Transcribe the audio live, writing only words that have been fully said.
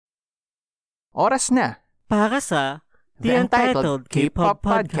Oras na para sa The Untitled K-Pop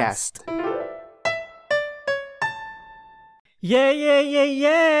Podcast.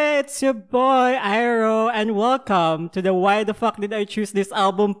 Yeah! It's your boy, Iroh, and welcome to the Why the Fuck Did I Choose This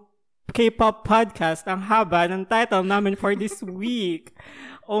Album K-Pop Podcast. Ang haba ng title namin for this week.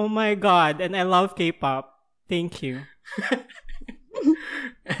 Oh my God, and I love K-Pop. Thank you.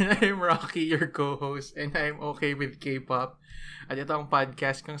 And I'm Rocky, your co-host, and I'm okay with K-pop. At ito ang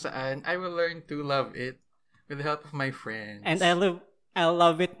podcast kung saan I will learn to love it with the help of my friends. And I'll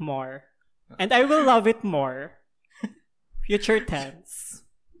love it more. And I will love it more. Future tense.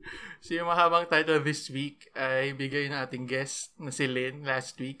 So yung mahabang title this week ay bigay ng ating guest na si Lynn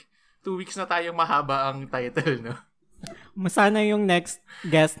last week. 2 weeks na tayong mahaba ang title, no? Masana yung next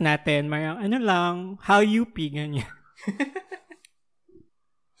guest natin, mayang how you ganyan.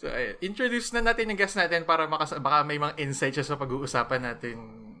 So, introduce na natin yung guest natin para baka may mga insights siya sa pag-uusapan natin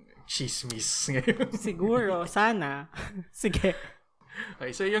chismis ngayon. Siguro, sana. Sige. Okay,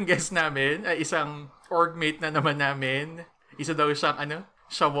 so yung guest namin ay isang orgmate na naman namin. Isa daw siyang,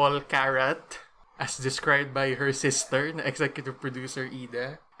 Shawol Karat, as described by her sister na executive producer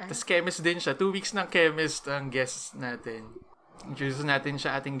Ida. Tapos chemist din siya. 2 weeks ng chemist ang guest natin. Introduce natin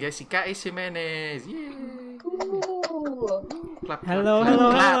siya ating guest, si Kai Jimenez. Yay! Clap, hello.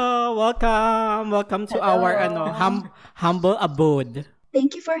 Welcome to our humble abode.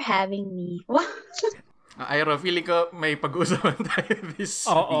 Thank you for having me. Ira, feeling ko may pag-uusapan tayo this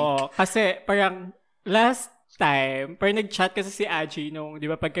week. Oo, kasi parang last time, parang nag-chat kasi si Aji nung, di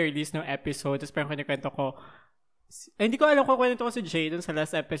ba, pagka-release ng episode, tapos parang kinikwento ko, hindi ko alam kung kwento ko si Jay dun sa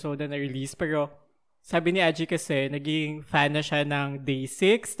last episode na na-release, pero sabi ni Aji kasi, naging fan na siya ng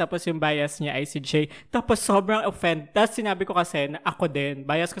Day6, tapos yung bias niya ay si Jay. Tapos sobrang offend. Tapos sinabi ko kasi na ako din,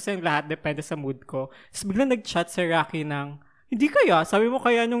 bias kasi yung lahat, depende sa mood ko. Tapos biglang nag-chat si Rocky ng, hindi kaya? Sabi mo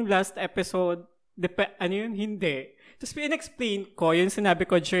kaya nung last episode, hindi. Tapos in-explain ko, yung sinabi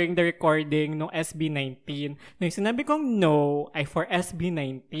ko during the recording nung SB19. Na yung sinabi kong no ay for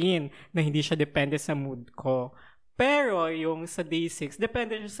SB19, na hindi siya depende sa mood ko. Pero yung sa Day6,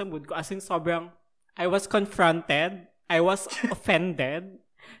 depende siya sa mood ko. As in sobrang, I was confronted, I was offended,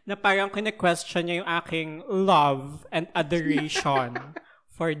 na parang kine-question niya yung aking love and adoration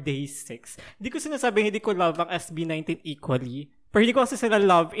for Day6. Hindi ko sinasabing hindi ko love ang SB19 equally, pero hindi ko kasi sila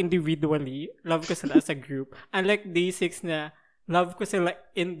love individually, love ko sila as a group. Unlike Day6 na love ko sila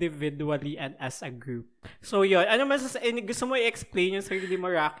individually and as a group. So yun, gusto mo i-explain yung sarili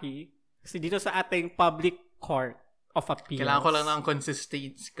mo, Rocky? Kasi dito sa ating public court of appeals. Kailangan ko lang ng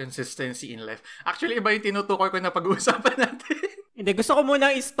consistency in life. Actually, iba yung tinutukoy ko na pag-uusapan natin. Hindi, gusto ko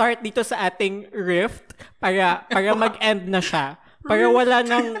muna i-start dito sa ating rift para mag-end na siya. Para wala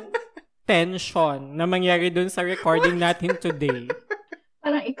ng tension na mangyari dun sa recording natin today.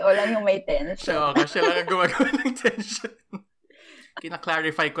 Parang ikaw lang yung may tension. Siya lang ang gumagawa ng tension.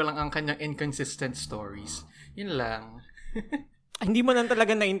 Kina-clarify ko lang ang kanyang inconsistent stories. Yun lang. Hindi mo lang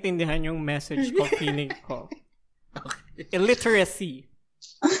talaga naintindihan yung message ko, feeling ko. Okay. Illiteracy.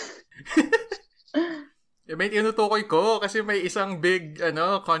 May tinutukoy ko kasi may isang big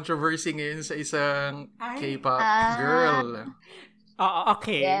controversy ngayon sa isang K-pop girl.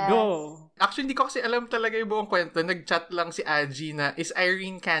 Okay. Yes. Go. Actually, hindi ko kasi alam talaga yung buong kwento. Nag-chat lang si Aji na, is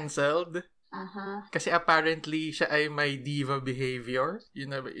Irene cancelled? Kasi apparently siya ay may diva behavior.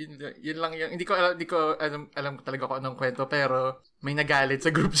 Yun lang yung hindi ko alam talaga kung anong kwento, pero may nagalit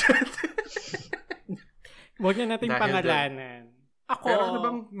sa group chat. Huwag na natin pangalanan. Ako, pero ano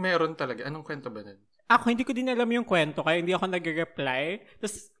bang meron talaga? Anong kwento ba nun? Ako, hindi ko din alam yung kwento, kaya hindi ako nag-reply.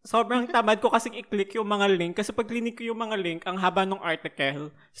 Tapos, sobrang tamad ko kasing i-click yung mga link. Kasi pag click ko yung mga link, ang haba ng article.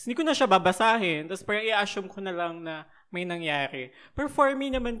 Tapos, hindi ko na siya babasahin. Tapos, parang i-assume ko na lang na may nangyari. Pero for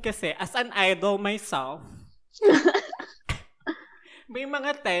me naman kasi, as an idol myself, may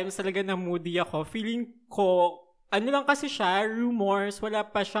mga times talaga na moody ako. Feeling ko, lang kasi siya, rumors, wala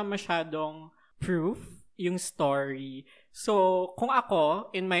pa siya masyadong proof yung story. So, kung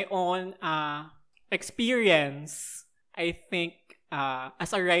ako, in my own experience, I think, as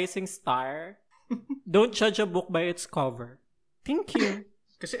a rising star, don't judge a book by its cover. Thank you.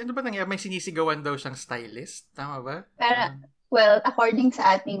 Kasi ano ba nangyari? May sinisigawan daw siyang stylist? Tama ba? Well, according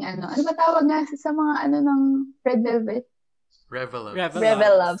sa ating ano ba tawag nga sa mga ng Red Velvet?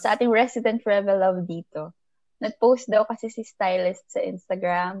 Revelove. Sa ating resident Revelove dito. Nag-post daw kasi si stylist sa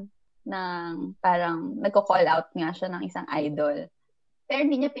Instagram ng parang nagko-call out nga siya ng isang idol. Pero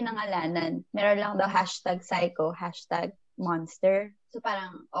hindi niya pinangalanan. Meron lang daw #psycho, #monster. So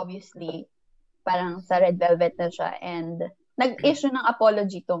parang obviously, parang sa Red Velvet na siya. And nag-issue ng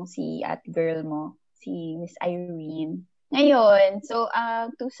apology tong si at girl mo, si Miss Irene. Ngayon, so,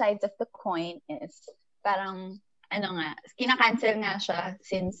 two sides of the coin is, parang, kinakancel nga siya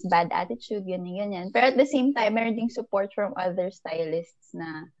since bad attitude, ganyan. Pero at the same time, meron ding support from other stylists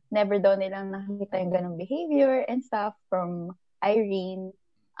na never daw nilang nakikita yung ganong behavior and stuff from Irene.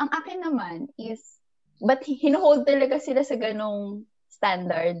 Ang akin naman is, but hinuhold talaga sila sa ganong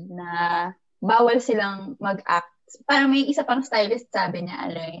standard na bawal silang mag-act. Parang may isa pang stylist sabi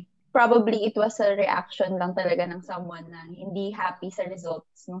niya, probably it was a reaction lang talaga ng someone na hindi happy sa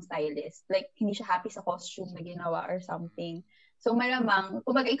results ng stylist. Like, hindi siya happy sa costume na ginawa or something. So, malamang,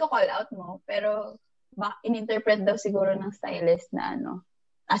 kumbaga, i-call out mo, pero in-interpret daw siguro ng stylist na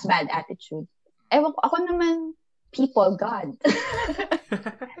as bad attitude. Ewan ko, ako naman, people, God.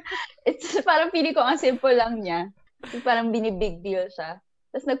 It's parang feeling ko, ang simple lang niya. Parang binibig deal siya.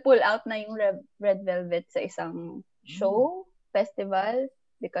 Tapos nag-pull out na yung Red Velvet sa isang show, festival,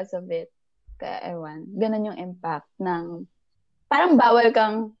 because of it. Kaya, ganun yung impact ng, parang bawal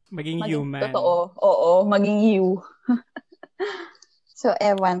kang maging human. Totoo. Oo, maging you. So,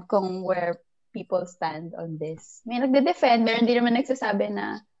 kung where people stand on this. May nagde-defend, meron din naman nagsasabi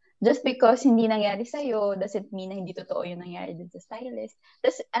na just because hindi nangyari sa'yo, doesn't mean na hindi totoo yung nangyari din sa stylist.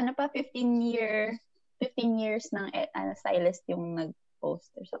 Tapos, 15 years ng stylist yung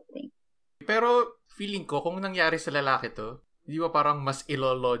nag-post or something. Pero, feeling ko, kung nangyari sa lalaki to, di ba parang mas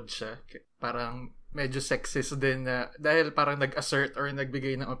ilolod siya? Parang medyo sexist din na dahil parang nag-assert or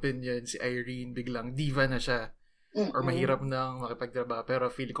nagbigay ng opinion si Irene, biglang diva na siya. Mm-mm. Or mahirap nang makipagtrabaho. Pero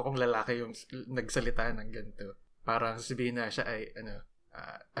feeling ko kung lalaki yung nagsalita ng ganito, parang sabihin na siya ay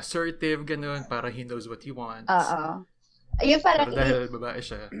assertive, ganun, para he knows what he wants. Oo. Yun parang, pero dahil babae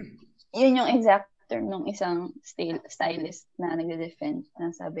siya. Yun yung exact term ng isang stylist na nagde-defend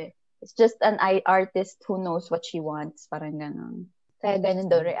na sabi, it's just an artist who knows what she wants. Parang gano'n. Kaya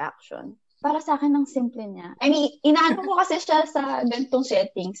ganun daw reaction. Para sa akin, ang simple niya. I mean, inaano ko kasi siya sa ganitong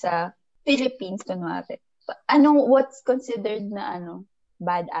setting sa Philippines, kunwari. What's considered na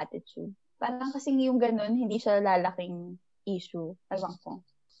bad attitude? Parang kasi yung ganun, hindi siya lalaking issue. Ewan ko.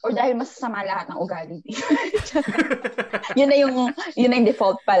 Or dahil masasama lahat ng ugali. yun na yung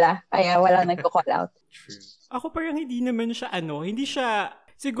default pala. Kaya walang nagko-call out. Ako parang hindi naman siya hindi siya,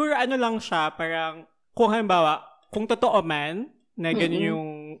 siguro lang siya, parang, kung halimbawa, kung totoo man, na ganun yung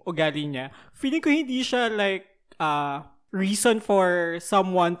ugali niya, feeling ko hindi siya like, reason for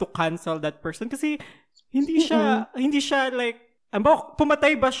someone to cancel that person. Kasi, hindi siya like,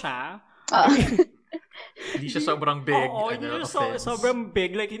 pumatay ba siya? Hindi siya sobrang big. Oo, hindi siya sobrang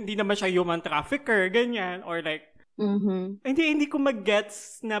big. Like, hindi naman siya human trafficker, ganyan. Or like, hindi ko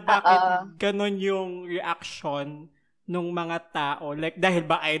mag-gets na bakit ganon yung reaction ng mga tao. Like, dahil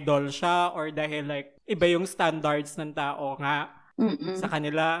ba idol siya or dahil like, iba yung standards ng tao nga sa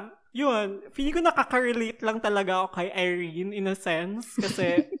kanila. Yun, feeling ko nakaka-relate lang talaga ako kay Irene in a sense.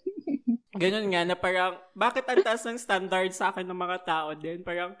 Kasi, ganun nga na parang, bakit ang taas ng standard sa akin ng mga tao din?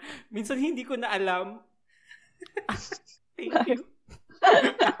 Parang, minsan hindi ko na alam. Thank you.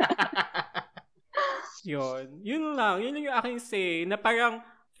 Yun lang yung aking say, na parang,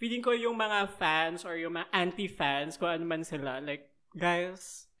 feeling ko yung mga fans or yung mga anti-fans, kung ano man sila, like,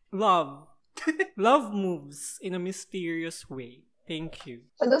 guys, love moves in a mysterious way. Thank you.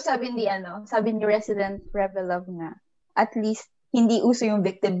 Although sabi ni Resident Revelove nga, at least, hindi uso yung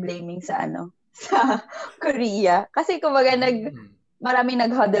victim blaming sa sa Korea. Kasi kumbaga maraming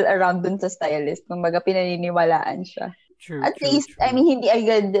nag-huddle around dun sa stylist. Kumbaga pinaniniwalaan siya. True, at least, I mean, hindi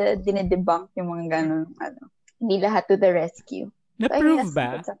agad dinedebunk yung mga ganun, hindi lahat to the rescue. Na-prove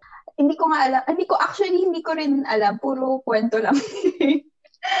ba? Hindi ko nga alam. Hindi ko rin alam. Puro kwento lang.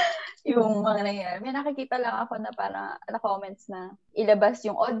 Yung mga nangyari. May nakikita lang ako na parang comments na ilabas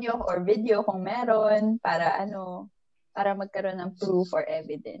yung audio or video kung meron para para magkaroon ng proof or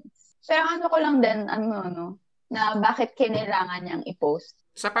evidence. Pero ko lang din, na bakit kinailangan niyang i-post.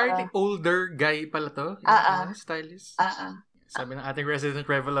 Sa apparently older guy pala to? Stylist? Sabi ng ating Resident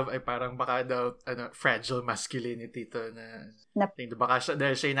Revelove ay parang baka daw, fragile masculinity to na baka siya,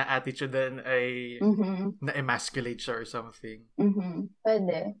 dahil siya na attitude din ay na-emasculate siya or something.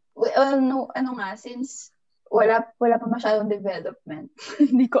 Pwede. Well, since wala pa masyadong development,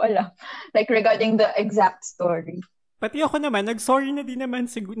 hindi ko alam. Like, regarding the exact story. Pati ako naman, nag-sorry na din naman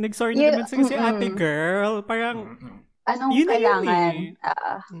si ate girl. Parang, anong kailangan?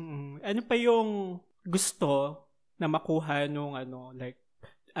 Ano pa yung gusto na makuha nung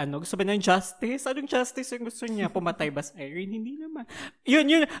gusto ba ng justice? Anong justice yung gusto niya? Pumatay ba si Irene? Hindi naman.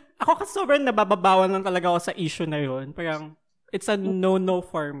 Yun. Ako kasi sobrang nabababawan lang talaga ako sa issue na yun. Parang, it's a no-no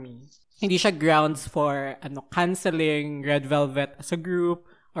for me. Hindi siya grounds for canceling Red Velvet as a group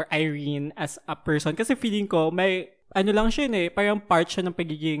or Irene as a person. Kasi feeling ko, may ano lang siya parang part siya ng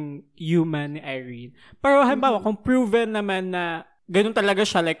pagiging human ni Irene. Pero halimbawa, kung proven naman na ganun talaga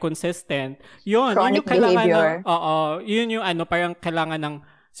siya, like, consistent, yun yung kailangan behavior. Yun yung parang kailangan ng,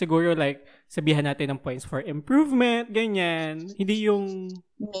 siguro, like, sabihan natin ng points for improvement, ganyan. Hindi yung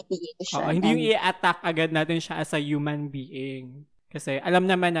mitigation. Hindi yung i-attack agad natin siya as a human being. Kasi alam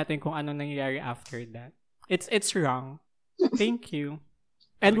naman natin kung anong nangyayari after that. It's wrong. Thank you.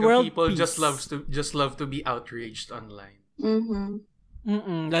 And world people peace. just love to be outraged online.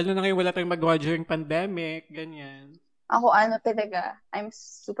 Lalo na ngayon wala tayong magawa during pandemic, ganyan. Ako talaga, I'm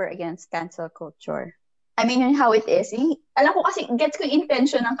super against cancel culture. I mean, yung how it is. Alam ko kasi, gets ko yung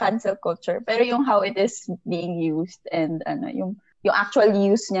intention ng cancel culture, pero yung how it is being used and yung actual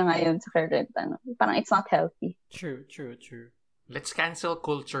use niya ngayon sa current, parang it's not healthy. True. Let's cancel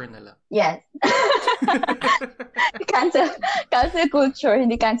culture na lang. Yes. cancel culture,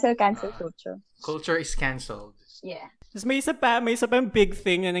 hindi cancel culture. Culture is canceled. Yeah. Tapos may isa pa big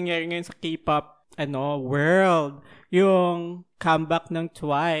thing na nangyari ngayon sa K-pop world. Yung comeback ng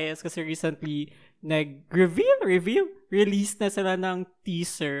TWICE kasi recently release na sila ng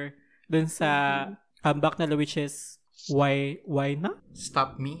teaser dun sa comeback nila, which is Why Not?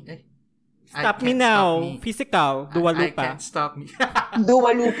 Stop Me? Stop Me Now. Stop me. Physical. Dua Lipa. I Can't Stop Me.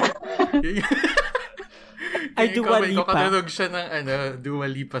 Dua Lipa. Ay, Dua Lipa. Kakatunog siya ng Dua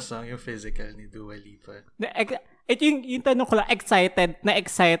Lipa song, yung Physical ni Dua Lipa. Ito yung tanong ko lang,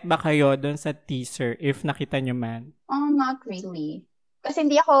 excited ba kayo doon sa teaser if nakita nyo man? Not really. Kasi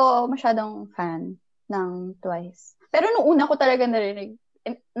hindi ako masyadong fan ng TWICE. Pero nung una ko talaga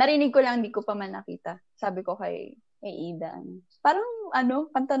narinig ko lang, hindi ko pa man nakita. Sabi ko kay Ida. Parang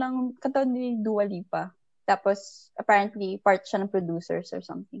kanta ni Dua Lipa. Tapos apparently part siya ng producers or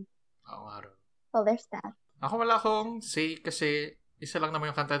something. Well, there's that. Ako wala akong say kasi isa lang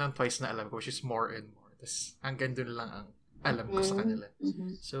naman yung kanta ng TWICE na alam ko, which is More and More. Tapos hanggang dun lang ang alam ko sa kanila.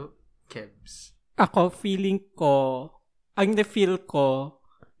 So, Kebs. Ako, ang na-feel ko,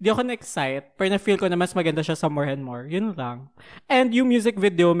 di ako na-excite, pero na-feel ko na mas maganda siya sa More and More. Yun lang. And yung music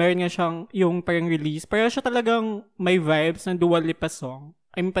video, meron nga siyang yung parang release. Pero siya talagang may vibes ng Dua Lipa song.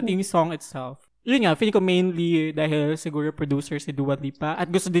 I mean, pati yung song itself. Yun nga, feeling ko mainly dahil siguro producer si Dua Lipa at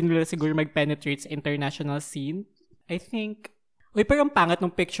gusto din nila siguro mag-penetrate sa international scene. I think, parang pangat ng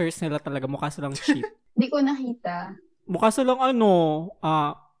pictures nila talaga. Mukha silang cheap. Hindi ko nakita. Mukha silang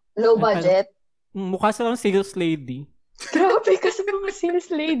low budget. Mukha silang sales lady. Grabe ka sa mga sales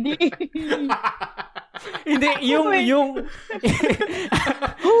lady. Hindi, yung...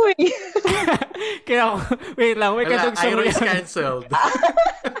 Huy! Kaya wait lang. Iris canceled.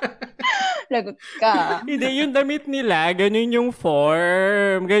 Lagot ka. Hindi, yung damit nila, ganun yung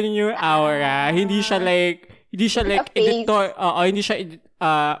form, ganun yung aura. Hindi siya like editor. Hindi siya...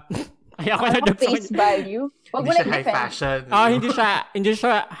 Ayoko na dun face value. Hindi siya high fashion. Hindi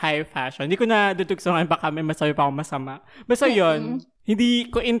siya high fashion. Hindi ko na dutugsungan, baka may masabi pa akong masama. Basta yun, hindi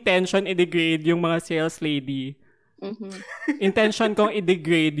ko intention i-degrade yung mga sales lady. Intention kong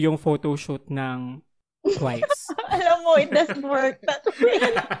i-degrade yung photoshoot ng TWICE. Alam mo, it doesn't work that way.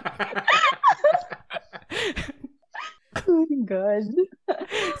 Oh my God.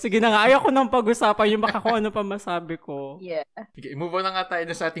 Sige na nga, ayaw ko nang pag-usapan yung baka kung ano pa masabi ko. Yeah. Okay, move on na nga tayo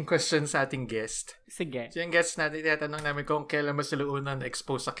sa ating question sa ating guest. Sige. So yung guest natin, tinatanong namin kung kailan ba sila unang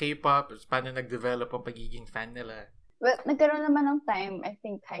na-expose sa K-pop, paano nag-develop ang pagiging fan nila. Well, nagkaroon naman ng time, I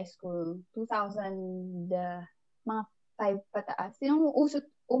think high school, 2000, mga 5 pataas. Yung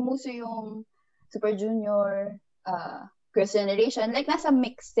umuso yung Super Junior, Girls' Generation, like nasa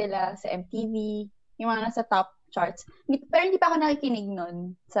mix sila sa MTV, yung mga nasa top charts. Pero hindi pa ako nakikinig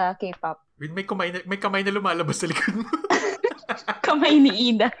nun sa K-pop. May kamay na lumalabas sa likod mo. Kamay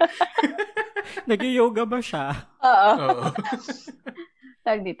ni Ida. Nag-yoga ba siya? Oo.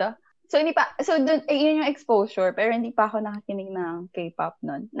 Tag dito. So dun, yun yung exposure, pero hindi pa ako nakikinig ng K-pop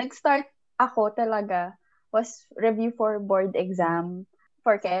nun. Nag-start ako talaga was review for board exam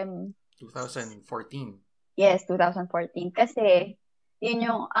for Chem. 2014. Yes, 2014. Kasi, yun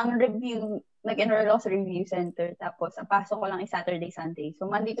yung, ang review, nag-enroll ako sa review center, tapos ang pasok ko lang is Saturday, Sunday. So,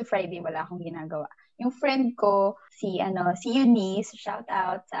 Monday to Friday, wala akong ginagawa. Yung friend ko, si Eunice, shout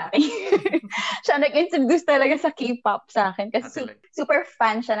out sa akin. Siya nag-introduce talaga sa K-pop sa akin. Kasi super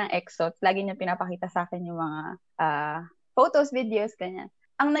fan siya ng EXO. Lagi niya pinapakita sa akin yung mga photos, videos, ganyan.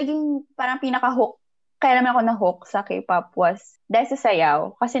 Ang naging parang pinaka-hook, kaya naman ako na-hook sa K-pop was dahil sa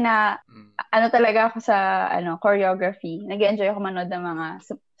sayaw. Kasi talaga ako sa choreography. Nag-enjoy ako manood ng mga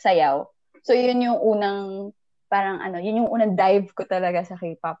sayaw. So, yun yung unang, yun yung unang dive ko talaga sa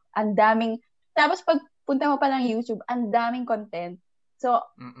K-pop. Ang daming, tapos pag punta mo pa ng YouTube, ang daming content. So,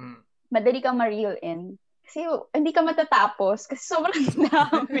 madali kang ma-reel in. Kasi hindi ka matatapos kasi sobrang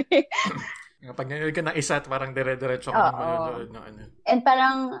dami. Pag nanonood ka ng isa at parang dire-diretso ka ng manonood ng ano. And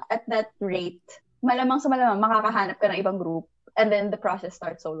parang at that rate, malamang sa malamang makakahanap ka ng ibang group and then the process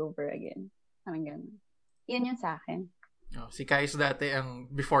starts all over again. Parang ganun. Yan yun sa akin. Si Kais dati,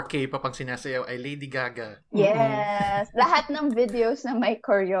 ang before K-pop ang sinasayaw ay Lady Gaga. Yes! Lahat ng videos na may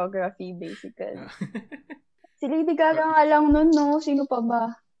choreography, basically. Si Lady Gaga nga lang nun, no? Sino pa ba?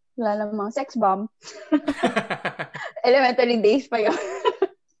 Wala namang sex bomb. Elementary days pa yun.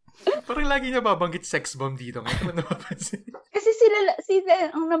 Parang lagi niya babanggit sex bomb dito. Ngayon na napapansin. Kasi sila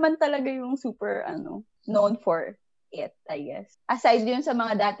ang naman talaga yung super, known for it, I guess. Aside yun sa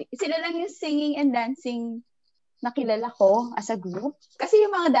mga dati. Sila lang yung singing and dancing na kilala ko as a group. Kasi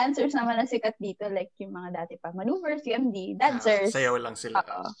yung mga dancers naman na sikat dito, like yung mga dati pa, Maneuvers, UMD, dancers. Sayaw lang sila.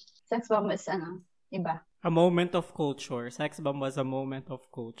 Sex bomb was, iba. A moment of culture. Sex bomb was a moment of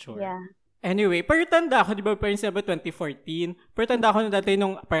culture. Yeah. Anyway, pero tanda ako, di ba, parang sabi 2014, pero tanda ako na dati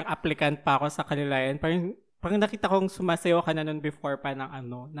nung parang applicant pa ako sa Kalilayan, parang nakita kong sumasayaw ka na nun before pa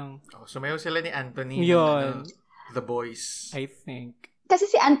sumayaw sila ni Anthony. Yun. The Boys. I think. Kasi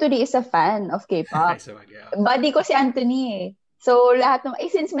si Anthony is a fan of K-pop. Buddy ko si Anthony eh. So, lahat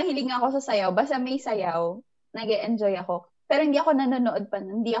since mahilig ako sa sayaw, basta may sayaw, nag-enjoy ako. Pero hindi ako nanonood pa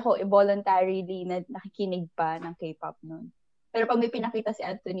nun. Hindi ako voluntarily nakikinig pa ng K-pop nun. Pero pag may pinakita si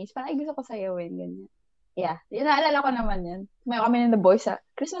Anthony, parang gusto ko sayawin, ganyan. Yeah. Yun, naalala ko naman yan. Tumayo kami ng The Boys sa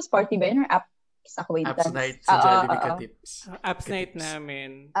Christmas party ba yun? Or apps acquaintance? Apps night sa Jollibee Ka-Tips. Apps night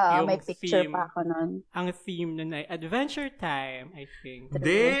namin. May picture pa ako nun. Ang theme nun ay Adventure Time, I think.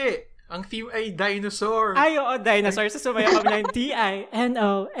 Hindi! Ang theme ay dinosaur. Ay, oo, dinosaur. So, sumayo kami ng D-I-N-O-S-A-U-R.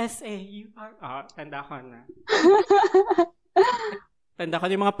 Tanda ko na. Tanda ko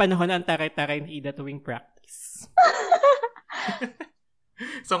na yung mga panahon na ang taray-taray ni Ida tuwing practice.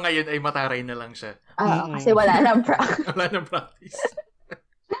 So, ngayon ay mataray na lang siya. Kasi wala nang practice. Wala nang practice.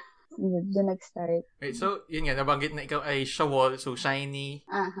 Doon nag-start. Right, so, yun nga, nabanggit na ikaw ay Shawol, so Shiny,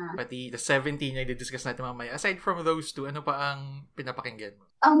 pati the 17 na i-discuss natin mamaya. Aside from those two, ano pa ang pinapakinggan mo?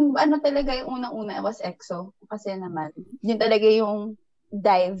 Ang talaga yung unang-una was EXO. Kasi naman, yun talaga yung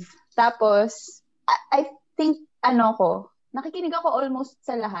dive. Tapos, I think, nakikinig ako almost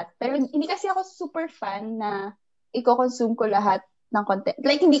sa lahat. Pero hindi kasi ako super fan na i-consume ko lahat ng content.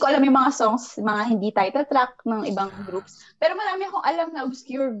 Like, hindi ko alam yung mga songs, mga hindi title track ng ibang groups. Pero marami akong alam na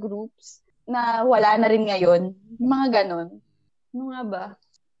obscure groups na wala na rin ngayon. Mga ganon. Ano nga ba?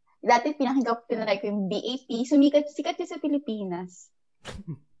 Dati pinanay ko yung BAP. Sikat yun sa Pilipinas.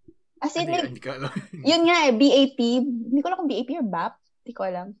 As in, yun nga BAP. Hindi ko alam kung BAP or BAP. Hindi ko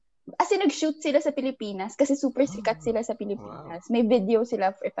alam. As in, nag-shoot sila sa Pilipinas kasi super sikat sila sa Pilipinas. Wow. May video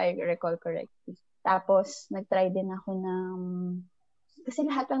sila, if I recall correctly. Tapos, nag-try din ako ng... Kasi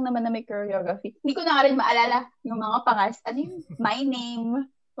lahat lang naman na may choreography. Hindi ko na nga rin maalala yung mga pangas. Ano yung My Name?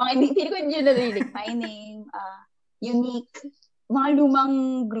 Hindi ko yun narinig. My Name, Unique. Mga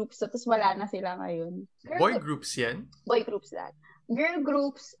lumang groups. Tapos wala na sila ngayon. Boy groups yan? Boy groups lahat. Girl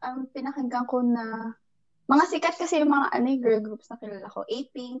groups, ang pinakinggan ko na... Mga sikat kasi yung mga girl groups na kilala ko.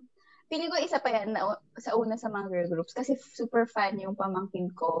 A-Pink. Pili ko isa pa yan sa una sa mga girl groups kasi super fan yung pamangkin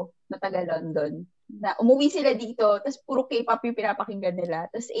ko na taga London. Na umuwi sila dito, tapos puro K-pop yung pinapakinggan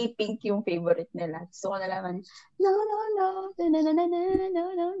nila. Tapos A-Pink yung favorite nila. Gusto ko nalaman, no.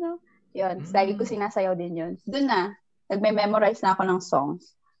 Yun, lagi ko sinasayaw din yun. Doon na, nagme-memorize na ako ng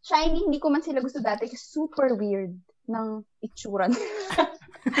songs. Shiny, hindi ko man sila gusto dati kasi super weird ng itsura.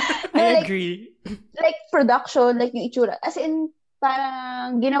 I agree. Like production, like yung itsura. As in,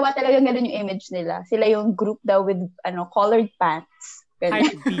 parang ginawa talaga ganun yung image nila. Sila yung group daw with colored pants.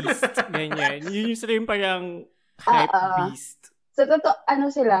 Hype beast. Ganyan. Yun yung sila yung parang hype beast. So,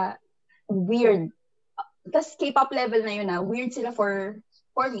 sila, weird. Tapos K-pop level na yun Weird sila for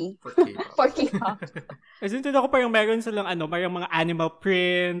me. For K-pop. Kasi ito ako parang meron silang parang mga animal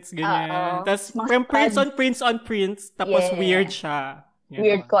prints, ganyan. Tapos parang prints on prints, tapos weird siya. Yan.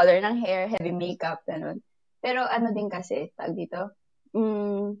 Weird color ng hair, heavy makeup, ganun. Pero din kasi, tag dito,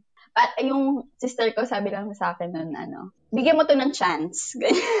 yung sister ko sabi lang sa akin nun, bigyan mo to ng chance.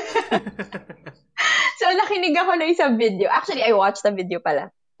 So, nakinig ako na isang video. Actually, I watched the video pala.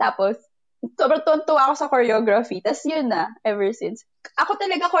 Tapos, sobrang tuwa ako sa choreography. Tapos yun ever since. Ako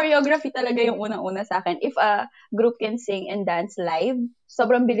talaga, choreography talaga yung unang-una sa akin. If a group can sing and dance live,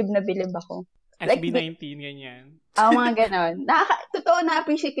 sobrang bilib na bilib ako. SB19, ganyan. Mga ganon. Totoo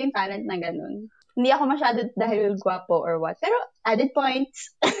na-appreciate ko yung talent na ganon. Hindi ako masyado dahil gwapo or what. Pero added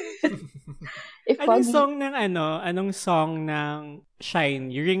points. Anong song ng Anong song ng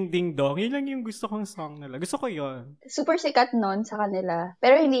Shine? Ring Ding Dong? Yun lang yung gusto kong song nila. Gusto ko yun. Super sikat nun sa kanila.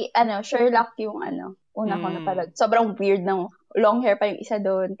 Pero hindi, Sherlock yung una ko napanood. Sobrang weird ng long hair pa yung isa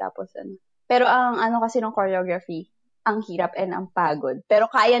doon. Tapos Pero ang kasi ng choreography, ang hirap and ang pagod. Pero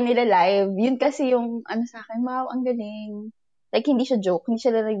kaya nila live. Yun kasi yung sa akin, wow, ang galing. Like, hindi siya joke. Hindi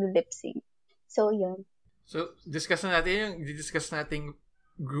siya lang nag-lip sync. So, yun. So, discuss nating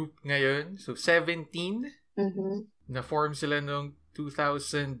group ngayon. So, 17. Mm-hmm. Na-form sila noong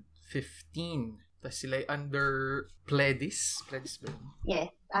 2015. Tapos sila under Pledis. Pledis ba?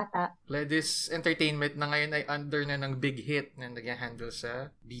 Yes, ata. Pledis Entertainment na ngayon ay under na ng Big Hit na nag-handle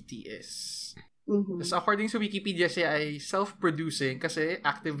sa BTS. Mm-hmm. Tapos according sa Wikipedia, siya ay self-producing kasi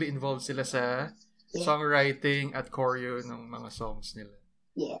actively involved sila sa songwriting at choreo ng mga songs nila.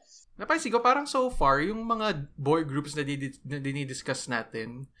 Yes. Napansin ko, parang so far, yung mga boy groups na dinidiscuss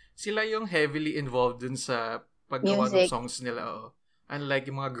natin, sila yung heavily involved dun sa paggawa ng songs nila. Oh.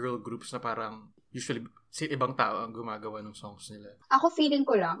 Unlike yung mga girl groups na parang usually ibang tao ang gumagawa ng songs nila. Ako feeling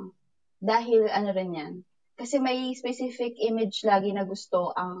ko lang, dahil rin yan, kasi may specific image lagi na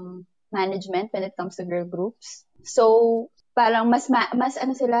gusto ang management when it comes to girl groups. So, parang mas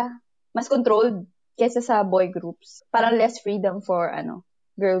sila, mas controlled kesa sa boy groups. Parang less freedom for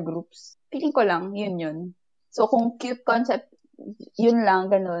girl groups. Feeling ko lang, yun. So, kung cute concept, yun lang,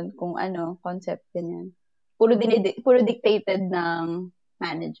 ganun. Kung concept, ganyan. Puro dictated ng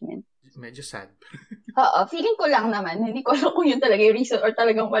management. Medyo sad. Oo, feeling ko lang naman. Hindi ko alam kung yun talaga yung reason or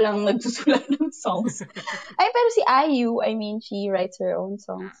talagang walang nagsusulat ng songs. Pero si IU, she writes her own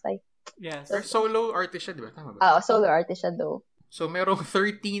songs. Yes. Solo artist siya, di ba? Tama ba? Oo, solo artist siya though. So, merong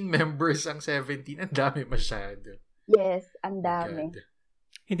 13 members ang 17. Ang dami masyado. Yes, ang dami.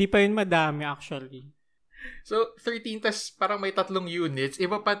 Hindi pa yun madami, actually. So, 13, tas parang may 3 units.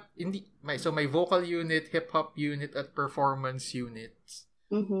 Iba pa, so may vocal unit, hip-hop unit, at performance units.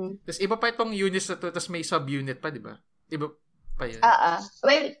 Mm-hmm. Tas iba pa itong units na to, tas may sub-unit pa, di ba? Iba pa yun.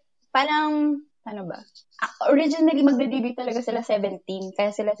 Well, parang, originally, magde-debut talaga sila 17.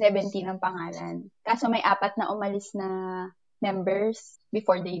 Kaya sila 17 ang pangalan. Kaso may 4 na umalis na members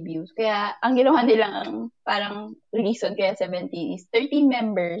before debut. Kaya, ang ginawa nilang parang reason kaya 17 is 13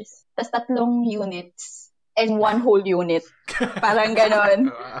 members, tas 3 units, and 1 whole unit. Parang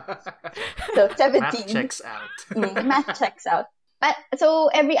ganon. So, 17. Math checks out. Math checks out. So,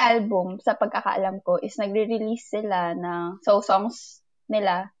 every album, sa pagkakaalam ko, is nagre-release sila ng songs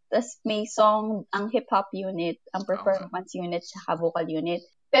nila. Tas may song ang hip-hop unit, ang performance unit, saka vocal unit.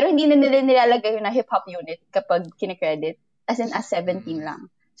 Pero hindi na nila nilalagay yun na hip-hop unit kapag kinecredit. As 17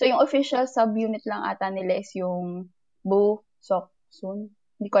 lang. So, yung official sub-unit lang ata nila is yung Bu Sok Sun.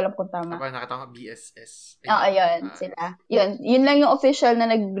 Hindi ko alam kung tama. Nakita ko BSS. Ayun, sila. Yun lang yung official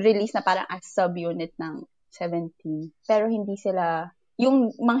na nag-release na parang as sub-unit ng 17. Pero hindi sila,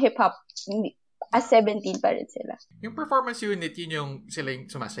 yung mga hip-hop, as 17 pa rin sila. Yung performance unit, yun yung sila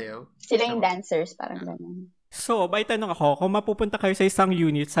yung sumasayaw? Sila yung dancers, parang ganun. So, may tanong ako, kung mapupunta kayo sa isang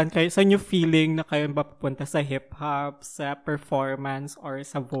unit, saan yung feeling na kayo mapupunta? Sa hip-hop, sa performance, or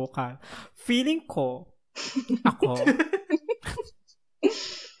sa vocal? Feeling ko, ako,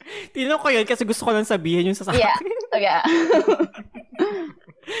 tinanong ko yun kasi gusto ko lang sabihin yung sa Yeah.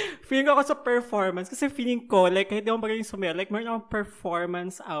 Feeling ko ako sa performance kasi feeling ko, like, hindi ako magiging sumayaw. Like, meron akong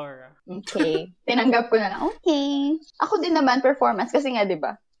performance aura. Okay. Tinanggap ko na lang. Okay. Ako din naman, performance. Kasi nga, di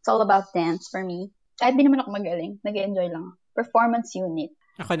ba? It's all about dance for me. Kahit di naman ako magaling. Nag-enjoy lang. Performance unit.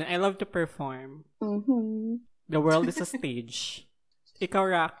 Ako na, I love to perform. Mm-hmm. The world is a stage. Ikaw,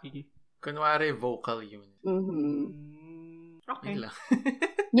 Rocky. Kunwari, vocal unit. Mm-hmm. Okay. Yun lang.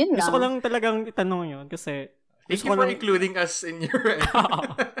 Yun lang. Gusto ko lang talagang itanong yun kasi thank you for including us in your...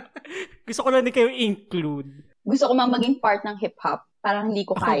 Gusto ko lang din kayo include. Gusto ko maging part ng hip-hop. Parang hindi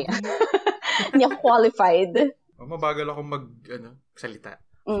ko kaya. Hindi ako qualified. Mabagal ako salita.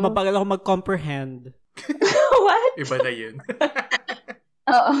 Mabagal ako mag-comprehend. What? Iba na yun.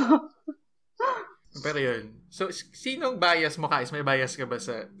 Oo. Pero yun. So, sinong bias mo, Kais? May bias ka ba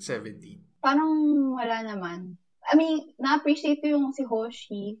sa 17? Parang wala naman. Na-appreciate ko yung si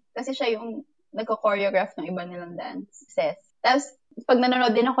Hoshi. Kasi siya yung nagko-choreograph ng iba nilang dances. Tapos, pag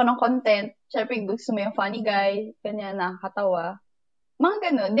nanonood din ako ng content, syempre gusto mo yung funny guy, ganyan, nakakatawa. Mga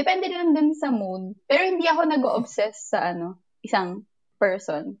ganun. Depende lang din sa mood. Pero hindi ako nag-obsess sa isang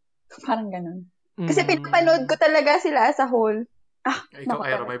person. Parang ganun. Kasi pinapanood ko talaga sila sa whole. Ikaw,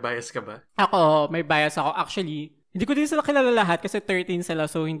 Ira, may bias ka ba? Ako, may bias ako. Actually, hindi ko din sila kilala lahat kasi 13 sila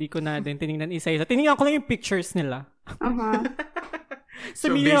so hindi ko na din tinignan isa-isa. Tinignan ko lang yung pictures nila. Uh-huh.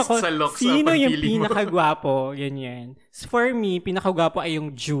 Sabihin so, ako, sino yung pinakagwapo? Ganyan. for me, pinakagwapo ay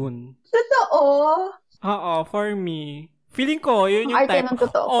yung June. Totoo? Oo, for me. Feeling ko, yun yung type.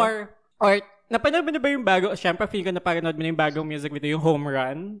 Or napanood mo na ba yung syempre feeling ko napanood mo na yung bagong music video, yung Home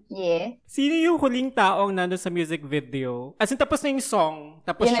Run? Yeah. Sino yung huling taong nandun sa music video? As in, tapos na yung song,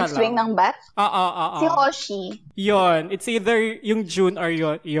 tapos yung siya lang. Yung nag-swing ng bat? Oo. Si Hoshi. Yon. It's either yung June or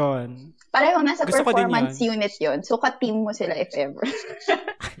yon. Pareho nasa performance unit yon. So, ka-team mo sila if ever.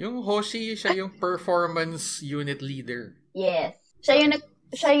 Yung Hoshi, siya yung performance unit leader. Yes. Siya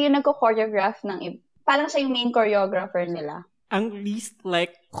yung nagko-choreograph ng parang siya yung main choreographer nila. Ang least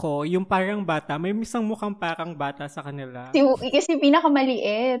like ko, yung parang bata, may isang mukhang parang bata sa kanila. Kasi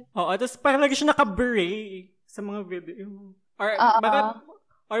pinakamaliit. Oo, tapos parang lagi siya naka-beret sa mga video.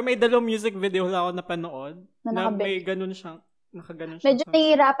 Or may dalawang music video lang ako napanood na may ganun siyang, nakaganon siya. Medyo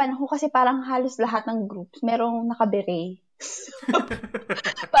nahihirapan ako kasi parang halos lahat ng groups merong naka-beret.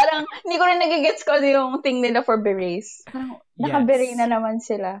 Parang, hindi ko rin nagigets ko yung thing nila for berets. Parang, naka-beret na naman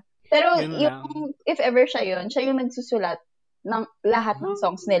sila. Pero if ever siya yung nagsusulat ng lahat ng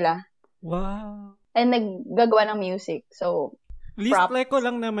songs nila. Wow. And naggagawa ng music. So, least like ko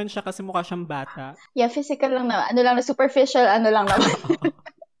lang naman siya kasi mukha siyang bata. Yeah, physical lang naman. Superficial, lang naman.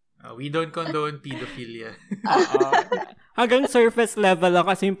 We don't condone pedophilia. Hanggang surface level lang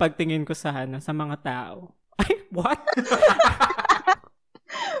kasi yung pagtingin ko sa mga tao. Ay, what?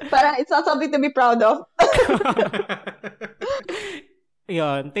 Parang it's not something to be proud of.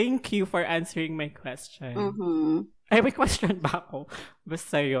 Yun, thank you for answering my question. Mm-hmm. Ay, may question ba ako?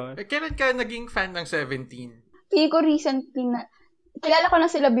 Basta yun. Kailan ka naging fan ng 17? Feel ko recently kilala ko na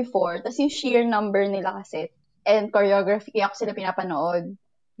sila before, tapos yung sheer number nila kasi, and choreography, kaya ako sila pinapanood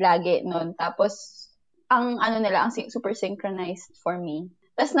lagi nun. Tapos, ang super synchronized for me.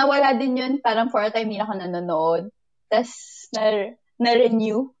 Tapos nawala din yun, parang for a time hindi ako nanonood. Tapos,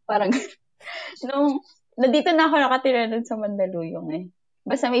 na-renew, parang, nandito na ako nakatira nun sa Mandaluyong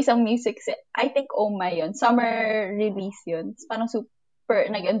Basta may isang music I think My yun. Summer release yun. Parang super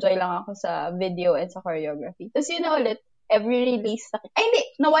nag-enjoy lang ako sa video and sa choreography. Tapos yun na ulit, every release. Hindi,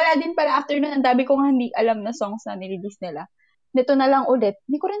 nawala din pala after nun. Ang dami kong hindi alam na songs na nirelease nila. Nito na lang ulit.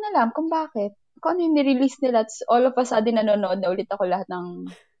 Hindi ko rin alam kung bakit. Kung ano yung nirelease nila. Tapos all of a sudden nanonood na ulit ako lahat ng...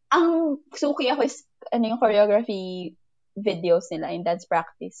 Ang suki ako is yung choreography videos nila in dance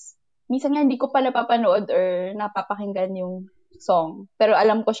practice. Minsan nga hindi ko pala papanood or napapakinggan yung song. Pero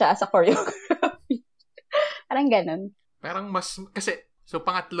alam ko siya as a choreography. Parang ganun. Parang kasi,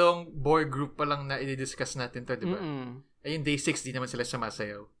 pangatlong boy group pa lang na i-discuss natin to, di ba? Ayun, day 6, di naman sila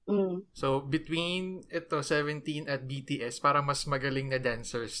sumasayaw. So, between 17 at BTS, parang mas magaling na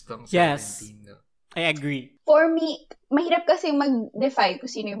dancers tong 17, no? I agree. For me, mahirap kasi mag-define kung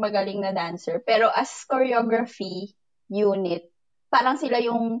sino yung magaling na dancer. Pero as choreography unit, parang sila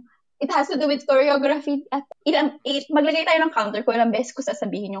yung it has to do with choreography. At maglagay tayo ng counter kung ilang beses ko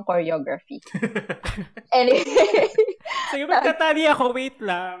sasabihin yung choreography. Anyway. Sige, magtatali ako. Wait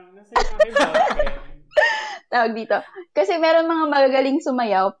lang. Tawag dito. Kasi meron mga magagaling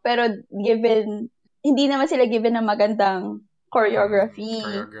sumayaw, pero hindi naman sila given ng magandang choreography.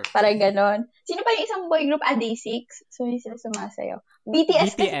 Parang ganon. Sino pa yung isang boy group? Day6. So, hindi sila sumasayaw.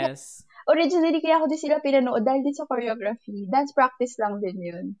 BTS. Originally, kaya ako din sila pinanood dahil din sa choreography. Dance practice lang din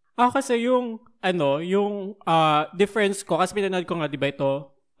yun. Kasi yung difference ko, kasi pinanood ko nga, di ba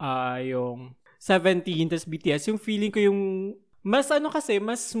ito, yung 17, tas BTS, yung feeling ko yung, mas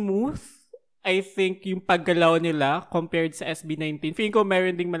smooth, I think, yung paggalaw nila compared sa SB19. Feeling ko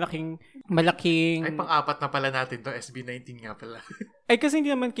meron ding malaking... Ay, pang-apat na pala natin to, SB19 nga pala. Ay, kasi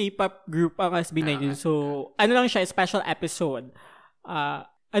hindi naman K-pop group ang SB19. So, lang siya, special episode.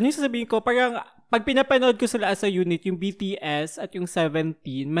 Ano yung sasabihin ko? Parang, pag pinapanood ko sila as a unit, yung BTS at yung 17,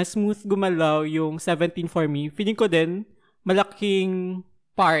 mas smooth gumalaw yung 17 for me. Feeling ko din, malaking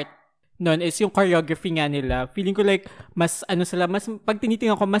part nun is yung choreography nga nila. Feeling ko like, mas pag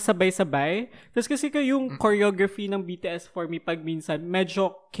tinitingnan ko, mas sabay-sabay. Tapos kasi yung choreography ng BTS for me, pag minsan,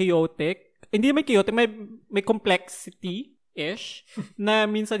 medyo chaotic. Hindi naman chaotic, may complexity-ish, na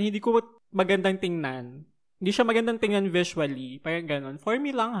minsan hindi ko magandang tingnan. Hindi siya magandang tingnan visually. Parang ganon. For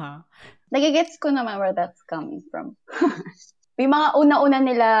me lang, ha? Nagigets ko naman where that's coming from. Yung mga una-una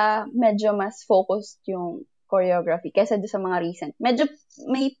nila, medyo mas focused yung choreography kaysa doon sa mga recent. Medyo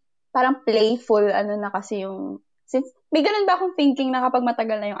may parang playful, na kasi yung... Since, may ganun ba akong thinking na kapag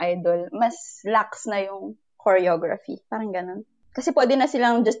matagal na yung idol, mas lax na yung choreography. Parang ganon. Kasi pwede na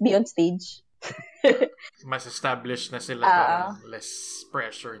silang just be on stage. Mas established na sila, parang less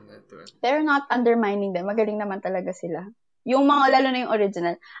pressure na ito. They're not undermining them. Magaling naman talaga sila. Yung mga, lalo na yung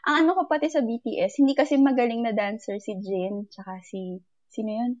original. Ang ko pati sa BTS, hindi kasi magaling na dancer si Jin, tsaka sino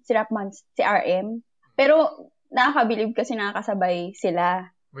yun? Si Rapman, si RM. Pero, nakakabilib kasi nakakasabay sila.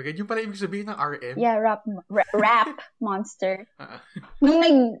 Maganda yung pala ibig sabihin ng RM? Yeah, rap monster. Nung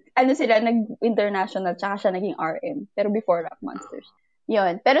nag-international, tsaka siya naging RM. Pero before rap monsters.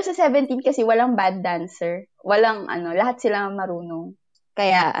 Yun. Pero sa 17 kasi walang bad dancer. Walang lahat sila marunong.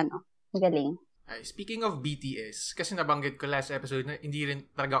 Kaya magaling. Speaking of BTS, kasi nabanggit ko last episode na hindi rin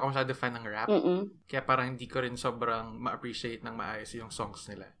talaga ako masyado fan ng rap. Kaya parang hindi ko rin sobrang ma-appreciate ng maayos yung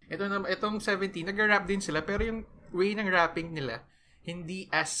songs nila. Itong 17, nag-rap din sila, pero yung way ng rapping nila, hindi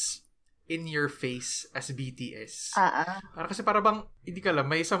as in your face as BTS. Parang kasi parang hindi ka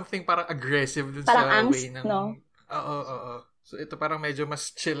alam, may something parang aggressive dun parang sa angst, way ng... no? Oo. So, ito parang medyo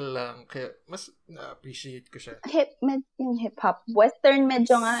mas chill lang. Kaya, mas na-appreciate ko siya. Yung hip-hop. Western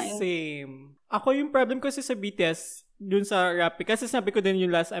medyo nga eh. Same. Ako yung problem ko sa BTS, dun sa rapping. Kasi sabi ko din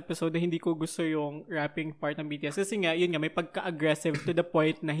yung last episode na hindi ko gusto yung rapping part ng BTS. Kasi nga, yun nga, may pagka-aggressive to the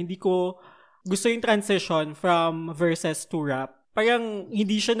point na hindi ko gusto yung transition from verses to rap. Parang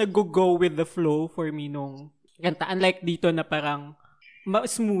hindi siya nag-go with the flow for me nung kanta. Unlike dito na parang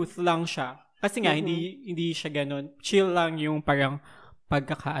smooth lang siya. Kasi nga, hindi siya ganun. Chill lang yung parang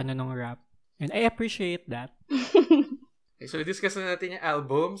pagkakaano ng rap. And I appreciate that. Okay, so discuss na natin yung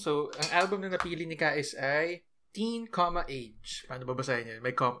album. So, ang album na napili ni Kais ay Teen, Age. Paano babasahin niya?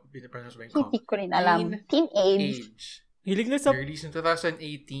 May binapronounce ba yung Hindi ko rin alam. Teen Age. Hilig na sa... Released in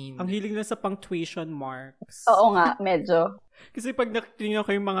 2018. Ang hilig na sa punctuation marks. Oo nga, medyo. Kasi pag nakitingnan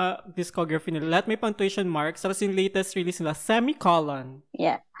ko yung mga discography nila, lahat may punctuation marks. Tapos yung latest release nila, semicolon.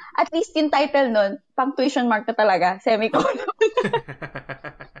 Yeah. At least yung title nun, punctuation mark na talaga, semicolon.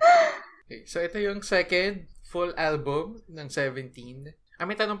 Okay, so ito yung second full album ng 17.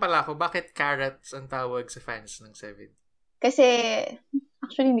 May tanong pala ako, bakit Carrots ang tawag sa fans ng 17? Kasi,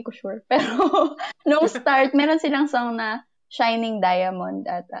 actually hindi ko sure. Pero, nung start, meron silang song na Shining Diamond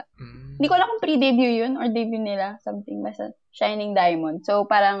ata. Hindi ko alam kung pre-debut yun or debut nila. Something basta Shining Diamond. So,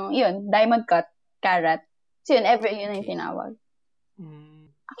 parang, yun, Diamond Cut, Carrot. So, yun, yun yung tinawag.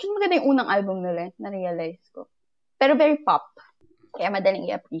 Actually, maganda yung unang album nila, na-realize ko. Pero very pop. Kaya madaling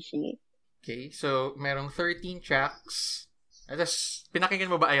i-appreciate. Okay, so, merong 13 tracks. Tapos, pinakinggan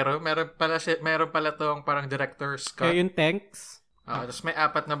mo ba, Airo? Meron pala tong parang director's cut. Yung thanks. Tapos may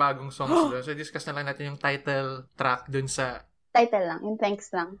 4 na bagong songs doon. So, discuss na lang natin yung title track doon sa... Title lang. Yung thanks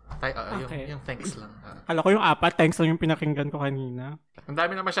lang. Yung thanks lang. Kala ko yung 4, thanks lang yung pinakinggan ko kanina. Ang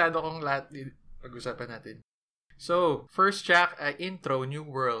dami na masyado kong lahat pag-usapan natin. So, first track ay Intro, New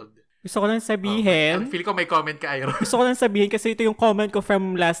World. Gusto ko lang sabihin... Feel ko may comment ka, Airo. Gusto ko lang sabihin kasi ito yung comment ko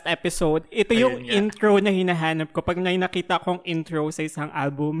from last episode. Ito yung intro na hinahanap ko. Pag nakita kong intro sa isang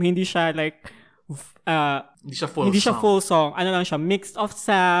album, hindi siya like... hindi siya full song. Ano lang siya, mixed of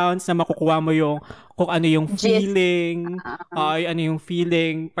sounds na makukuha mo yung kung ano yung feeling. Ano yung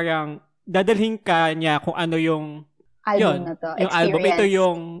feeling. Parang dadalhin ka niya kung ano yung album na to. Yung album.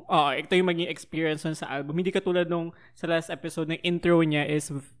 Ito yung maging experience sa album. Hindi katulad nung sa last episode ng intro niya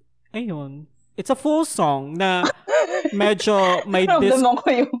is ayun. It's a full song na medyo may Ramdaman ko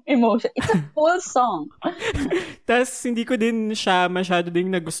yung emotion. It's a full song. Tas hindi ko din siya masyado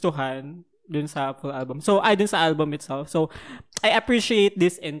ding nagustuhan dun sa full album. So, dun sa album itself. So, I appreciate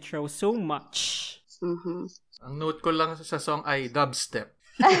this intro so much. Ang note ko lang sa song ay dubstep.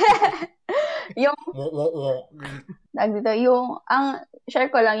 Share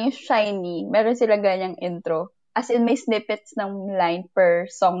ko lang yung Shiny. Meron sila ganyang intro. As in, may snippets ng line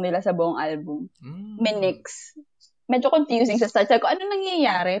per song nila sa buong album. Minix. Medyo confusing sa start. Sabi ko, ano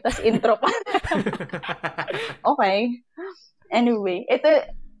nangyayari? Tapos intro pa. Okay. Anyway, ito,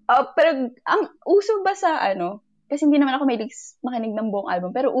 pero ang uso ba sa kasi hindi naman ako makinig ng buong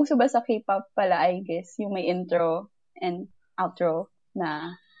album, pero uso ba sa K-pop pala, I guess, yung may intro and outro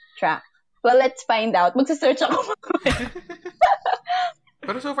na track? Well, let's find out. Magsa-search ako.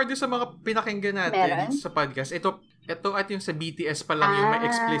 Pero so far, doon sa mga pinakinggan natin sa podcast, ito at yung sa BTS pa lang yung may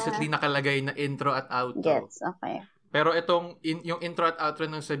explicitly nakalagay na intro at outro. Yes, okay. Pero yung intro at outro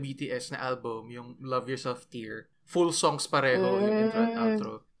ng sa BTS na album, yung Love Yourself Tear, full songs pareho, yung intro at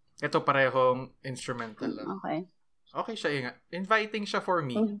outro. Ito parehong instrumental lang. Okay. Okay siya nga. Inviting siya for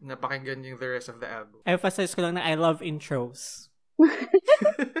me na pakinggan yung the rest of the album. Emphasize ko lang na I love intros.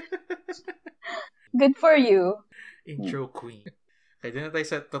 Good for you. Intro queen. Kaya din na tayo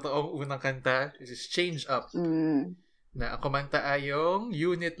sa totoong unang kanta. This is Change Up. Na ang kumanta ay yung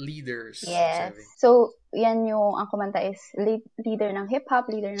Unit Leaders. Yes. So, yan yung ang kumanta is leader ng hip-hop,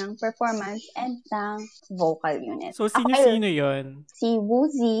 leader ng performance, and ng vocal unit. So, sino yun? Si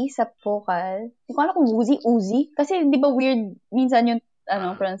Woozi sa vocal. Hindi ko alam kung Uzi. Kasi di ba weird minsan yung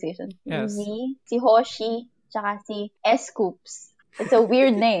pronunciation. Yes. Woozi, si Hoshi, tsaka si S-Coops. It's a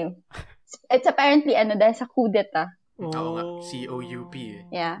weird name. It's apparently, dahil sa kudeta. Oo nga, COUP eh.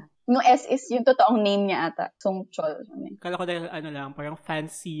 Yeah. Yung S is yung totoong name niya ata. Songchol. Kala ko dahil lang, parang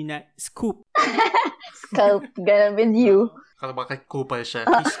fancy na scoop. Scoop, ganun with you. Kala ba kay Kupal siya?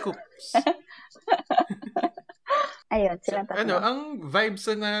 He scoops. Ayun, sila tatlo. Ang vibes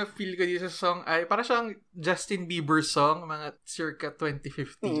na feel ko dito sa song ay para siyang Justin Bieber song, mga circa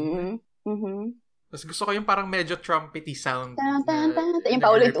 2015. Tapos gusto ko yung parang medyo trumpety sound. Yung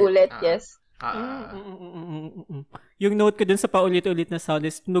paulit-ulit, yes. Yung note ko dun sa paulit-ulit na sound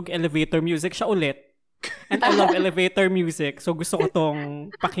is tunog elevator music siya ulit. And I love elevator music. So gusto ko tong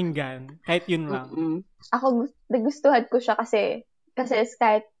pakinggan. Kahit yun lang. Ako, nagustuhan ko siya kasi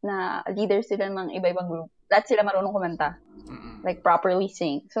kahit na leader sila ng iba-ibang group, lahat sila marunong kumanta. Like, properly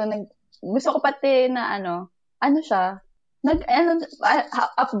sing. So, gusto ko pati na siya,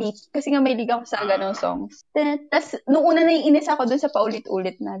 upbeat. Kasi nga may liga ko sa ganong songs. Tapos, nung una naiinis ako dun sa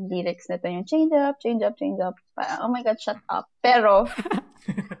paulit-ulit na lyrics na to, yung change up. Oh my God, shut up. Pero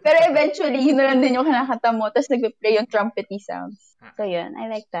eventually, yun na lang din yung kinakanta mo. Tapos, nagpe-play yung trumpety sounds. So, yun. I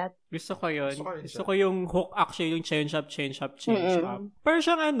like that. Gusto ko yun. Gusto ko yung hook actually, yung change up. Pero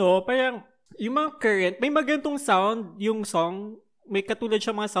siyang parang, yung mga current, may magandang sound, yung song, may katulad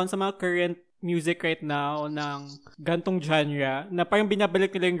siya mga sound sa mga current music right now ng gantong genre, na parang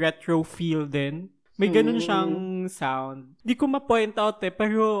binabalik nila yung retro feel din. May ganun siyang sound. Di ko ma-point out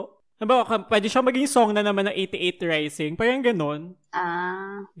pero pwede siyang maging song na naman ng 88 Rising. Parang ganun.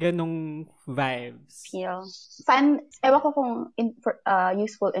 Ganong vibes. Feel. Fan, ewan ko kung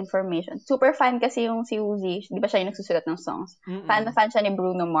useful information. Super fan kasi yung si Uzi. Di ba siya yung nagsusulat ng songs? Fan siya ni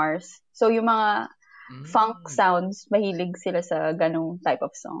Bruno Mars. So yung mga funk sounds, mahilig sila sa ganong type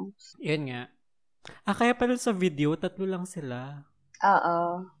of songs. Yan nga. Kaya pala sa video, 3 lang sila.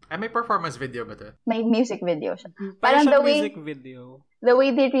 Oo. May performance video ba ito? May music video siya. Parang music video. The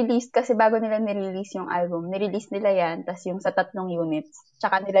way they released, kasi bago nila nirelease yung album, nirelease nila yan, tas yung sa 3 units,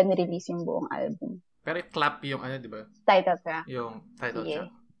 tsaka nila nirelease yung buong album. Pero clap yung di ba? Title track. Yung title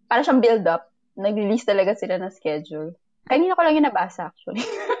track. Parang siyang build-up. Nag-release talaga sila ng schedule. Kanina ko lang yung nabasa, actually.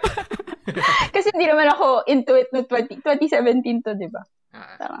 Kasi hindi naman ako into it no 2017 to, di ba?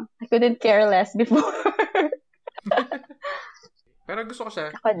 Parang, I couldn't care less before. Pero gusto ko siya.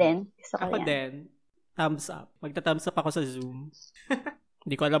 Ako din. Ako din. Thumbs up. Magta-thumbs up ako sa Zoom.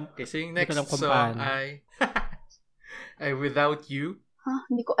 Hindi ko alam. Kasi yung next song ay Without You.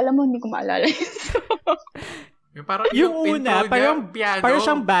 Hindi ko alam mo, hindi ko maalala yun. yung una, parang piano. Parang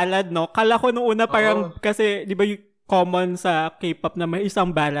siyang ballad, no? Kala ko nung una parang, kasi di ba yung common sa K-pop na may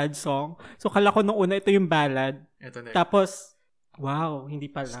isang ballad song. So kala ko nung una ito yung ballad. Ito na. Tapos, wow,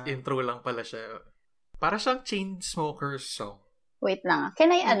 hindi pala. Intro lang pala siya. Para siyang Chainsmokers song. Wait lang.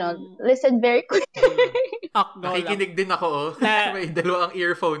 Can I, listen very quickly? Nakikinig din ako, may 2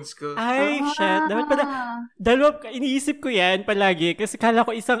 earphones ko. Ay, shit. Dapat pala, 2, iniisip ko yan palagi. Kasi kala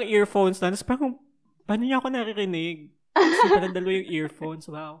ko isang earphones na. Tapos parang, paano niya ako naririnig? Kasi pala 2 yung earphones.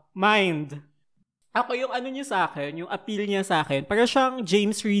 Wow. Mind. Ako, yung niya sa akin, yung appeal niya sa akin, parang siyang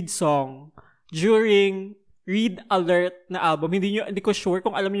James Reid song during Read Alert na album. Hindi ko sure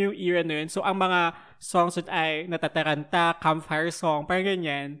kung alam niyo yung era na yun. So, ang mga songs that ay natataranta, campfire song, parang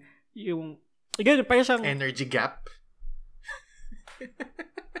ganyan. Yung, ganyan, parang siyang... Energy Gap.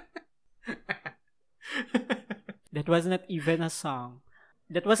 That was not even a song.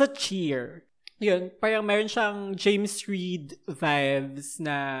 That was a cheer. Yun, parang meron siyang James Reid vibes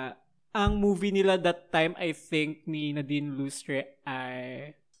na ang movie nila that time, I think, ni Nadine Lustre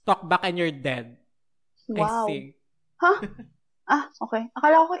ay Talk Back and You're Dead. Wow. I think. Okay.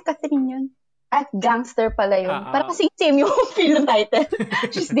 Akala ko kay Catherine yun. At gangster pala yun. Parang kasi same yung film title.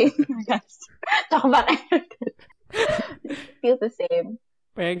 She's dating a gangster. Talk Back and You're Dead. Feel the same.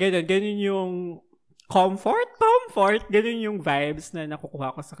 Parang ganun yung comfort. Ganun yung vibes na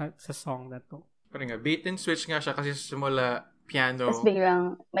nakukuha ko sa song na to. Parang nga, bait and switch nga siya kasi simula piano. Tapos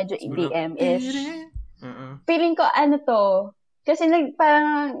biglang medyo EDM-ish. Feeling ko, to, kasi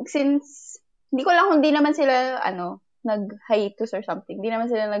parang since, hindi ko lang kung di naman sila, nag-hiatus or something. Hindi naman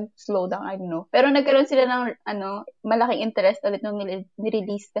sila nag-slow down, I don't know. Pero nagkaroon sila ng, malaking interest ulit nung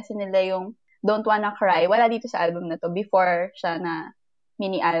nirelease kasi nila yung Don't Wanna Cry. Wala dito sa album na to, before siya na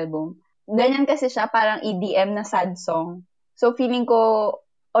mini-album. Ganyan kasi siya, parang EDM na sad song. So, feeling ko,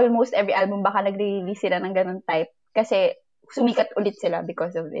 almost every album baka nag-release sila ng ganun type. Kasi, sumikat ulit sila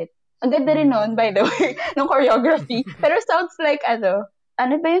because of it. Ang ganda rin nun, by the way, ng choreography. Pero sounds like, ano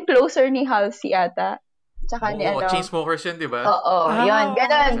ba yung Closer ni Halsey ata? Tsaka ni Chainsmokers yun, di ba? Oo, yun,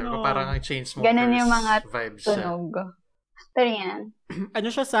 ganun. Parang ang Chainsmokers ganun yung mga vibes tunog. Pero yan. Ano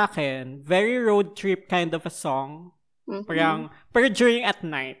siya sa akin? Very road trip kind of a song. Mm-hmm. Pero during at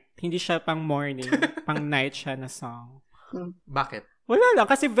night. Hindi siya pang morning. Pang night siya na song. Bakit? Wala lang.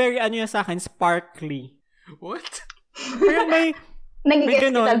 Kasi very, yan sa akin, sparkly. What? Parang may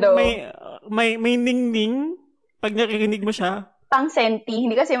ganun, may ning-ning. Pag nakirinig mo siya. Pang senti.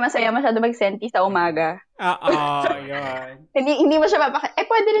 Hindi kasi masaya masyado mag-senti sa umaga. Yun. hindi mo siya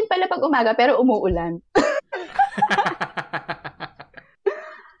pwede rin pala pag umaga, pero umuulan.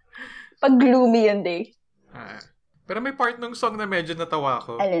 Pag gloomy yung day. Pero may part ng song na medyo natawa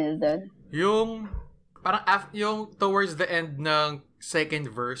ko. Alin doon? Yung, parang yung towards the end ng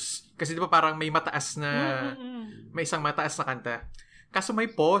second verse. Kasi di ba parang may mataas na, may isang mataas na kanta. Kaso may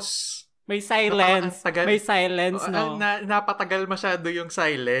pause. May silence. May silence, no? Napatagal masyado yung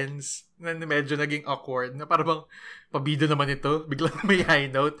silence. Na medyo naging awkward. Na parang pabido naman ito. Biglang may high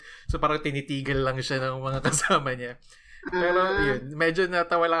note. So parang tinitigal lang siya ng mga kasama niya. Pero yun, medyo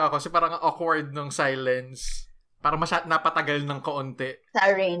natawa lang ako. Kasi parang awkward ng silence. Parang napatagal ng kaunti. Sa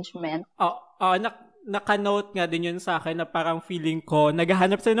arrangement. Naka-note nga din yun sa akin na parang feeling ko,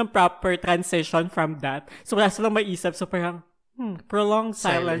 naghahanap sila ng proper transition from that. So wala silang maisip. So parang, prolonged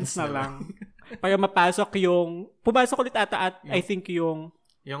silence na lang. Para pumasok ulit ata at I think yung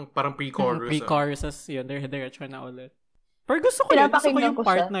parang pre-chorus. Pre-choruses yun, diretso na ulit. Pero gusto ko yung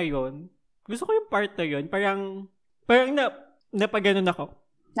part na yun. Gusto ko yung part na yun. Parang napaganon ako.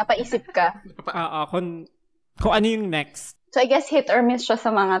 Napaisip ka? Kung ano yung next. So I guess hit or miss siya sa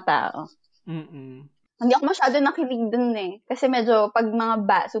mga tao. Hindi ako masyado nakinig dun eh. Kasi medyo pag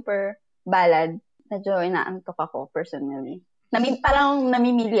mga super ballad, medyo inaantok ako personally. Parang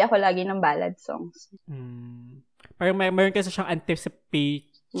namimili ako lagi ng ballad songs. Parang mayroon kasi siyang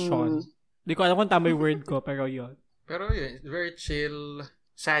anticipation. Di ko alam kung tama yung word ko, pero yun. Pero yun, very chill,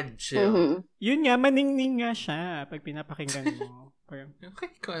 sad chill. Yun nga, maningning nga siya pag pinapakinggan mo. Parang, okay,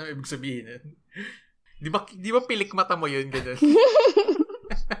 kung ano ibig sabihin nun. Di ba pilik mata mo yun, gano'n?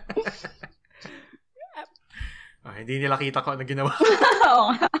 Hindi nila kita ko ano ginawa.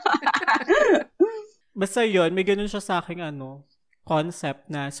 Basta yun, may ganun siya sa aking concept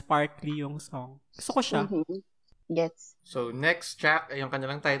na sparkly yung song. Gusto ko siya. Gets. So, next track, yung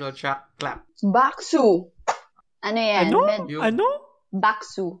kanilang title track, Clap. Baksu. Ano yan? Ano?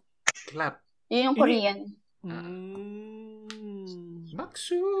 Baksu. Clap. Yun yung Korean.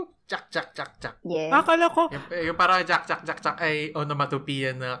 Baksu. Chak, chak, chak, chak. Yeah. Akala ko. Yung parang chak, chak, chak, chak ay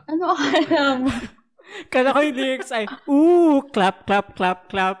onomatopoeia na. Ano akala mo? Kala ko yung lyrics ay, ooh, clap, clap, clap,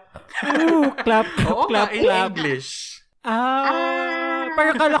 clap. Ooh, clap, clap, clap, clap. English.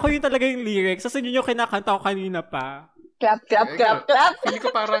 Parang kala ko yun talaga yung lyrics. Kasi yun yung kinakanta ko kanina pa. Clap, clap, clap, clap. Feeling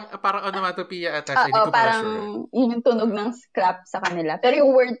ko parang onomatopoeia ata. Hindi ko parang sure. Yun yung tunog ng clap sa kanila. Pero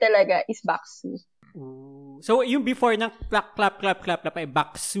yung word talaga is baksu. So, yung before ng clap, clap, clap, clap, clap ay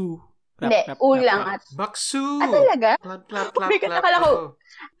baksu. Hindi, lang at... Baksu! Talaga? Clap, clap, clap, clap. Akala ko,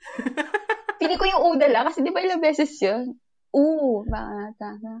 pili ko yung dala kasi di ba ilang beses yun? Ewan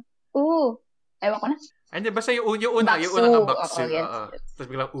ko na. Hindi, basta yung una nga baksu. Yes. Tapos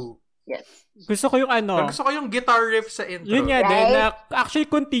biglang Yes. Gusto ko yung Gusto ko yung guitar riff sa intro. Yun nga din, na actually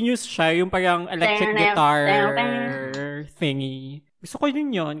continuous siya, yung parang electric guitar thingy. Gusto ko din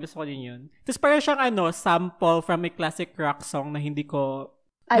yun. Tapos parang siyang sample from a classic rock song na hindi ko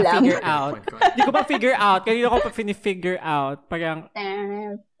figure out. Hindi ko pa figure out. Kanina ko pa figure out. Parang,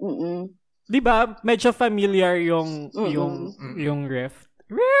 di ba, medyo familiar yung riff.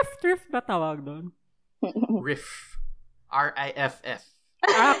 Riff ba tawag doon? Riff. R-I-F-F.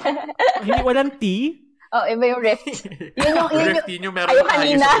 Hindi walang T? Iba yung riff. Riff, yun yung meron tayo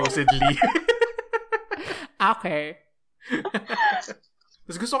supposedly. Okay.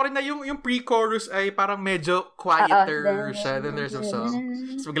 Tapos gusto ko rin na yung pre-chorus ay parang medyo quieter siya than there's a song.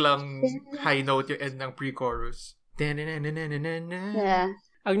 Tapos biglang high note yung end ng pre-chorus. Yeah.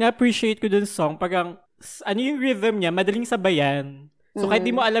 Ang na-appreciate ko dun song, parang, yung rhythm niya, madaling sabayan. So, kahit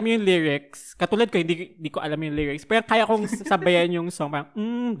di mo alam yung lyrics, katulad ko, hindi ko alam yung lyrics, pero kaya kong sabayan yung song, parang,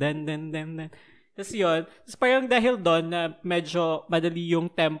 then. Tapos yun, tapos parang dahil doon na medyo madali yung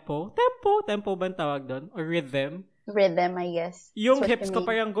tempo ba ang tawag doon? Or rhythm? Rhythm, I guess. Yung hips ko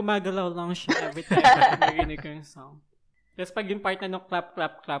parang gumagalaw lang siya every time narinig ko yung song. Tapos pag yung part na nung clap,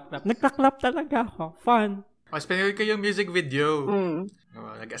 nagka-clap talaga ako. Fun. Mas pinili ko yung music video.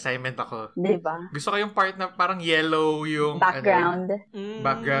 Nag-assignment ako. Diba? Gusto ko yung part na parang yellow yung background.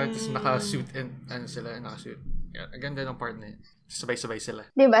 Background, tapos naka-suit and naka-suit. Yeah, ganda ng part na yun. Sabay-sabay sila.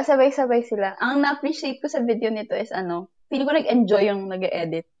 Diba? Sabay-sabay sila. Ang na-appreciate ko sa video nito is feeling ko nag-enjoy yung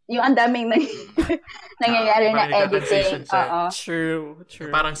nag-edit. Yung ang daming nangyayari na editing. True.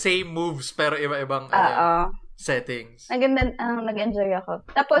 Parang same moves pero iba-ibang settings. Nag-enjoy ako.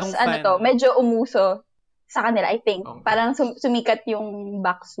 Tapos medyo umuso sa kanila, I think. Parang sumikat yung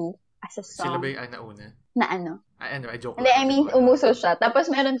Baksu as a song. Sila ba yung nauna? Na ano? I joke. Hindi, I mean, umuso siya.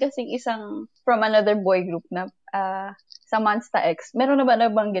 Tapos meron kasing isang from another boy group na sa Monsta X. Meron na ba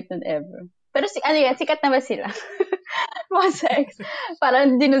nabanggit nun ever? Pero sikat na ba sila? Monsta X.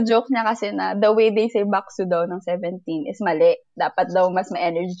 Parang dino-joke niya kasi na the way they say Baksu daw ng 17 is mali. Dapat daw mas may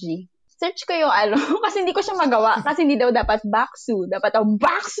energy. Search ko yung kasi hindi ko siya magawa. Kasi hindi daw dapat Baksu. Dapat daw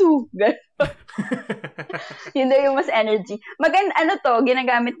Baksu! Yun daw yung mas energy.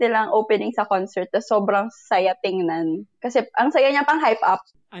 Ginagamit nilang opening sa concert. Tapos sobrang saya tingnan. Kasi ang saya niya pang hype up.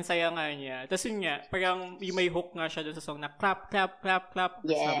 Ang saya nga niya. Tapos yun nga, parang may hook nga siya doon sa song na clap, clap, clap, clap,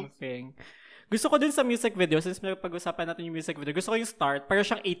 something. Gusto ko din sa music video, since pag-usapan natin yung music video, gusto ko yung start, parang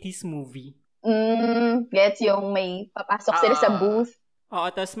siyang 80s movie. Gets yung may papasok sila sa booth. Oo,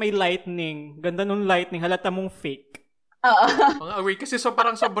 tapos may lightning. Ganda nung lightning. Halata mong fake. Oo. Kasi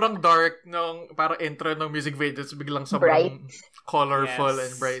parang sobrang dark nung parang intro ng music video. Tapos biglang sobrang bright. Colorful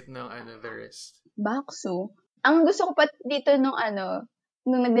and bright ng the rest. Baksu. Ang gusto ko pa dito nung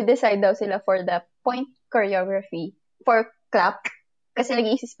nagde-decide daw sila for the point choreography for clap. Kasi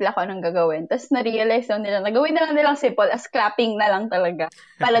nag-iisip sila kung anong gagawin. Tapos na-realize daw nila, nagawin na lang nilang simple as clapping na lang talaga.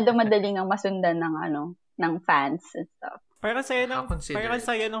 Para daw madaling ang masundan ng fans and stuff. Parang saya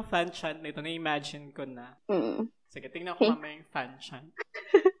ng fan chant nito. Na-imagine ko na. Sige, tingnan ko mamaya yung fan chant.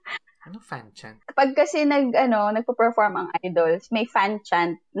 Ano fan chant? Kapag kasi nagpo-perform ang idols, may fan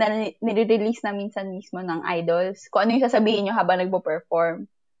chant na nire-release na minsan mismo ng idols. Kung ano yung sasabihin nyo habang nagpo-perform.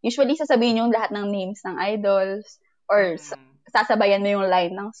 Usually, sasabihin nyo lahat ng names ng idols or sasabayan mo yung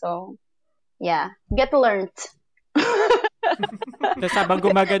line ng song. Yeah. Get learnt. Tapos habang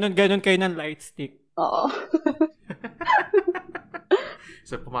gumaganon-ganon kayo ng light stick. Oo.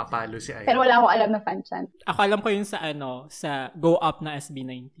 So, pumapalo si Aya. Pero wala akong alam na fan chant. Ako alam ko yun sa Go Up na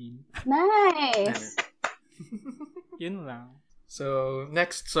SB19. Nice! Yun lang. So,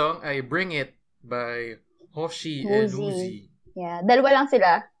 next song ay Bring It by Hoshi and Woozi. Yeah, dalawa lang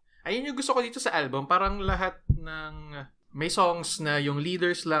sila. Ayun yung gusto ko dito sa album. Parang lahat ng... May songs na yung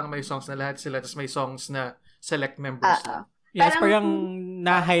leaders lang, may songs na lahat sila, tapos may songs na select members lang. Yes, parang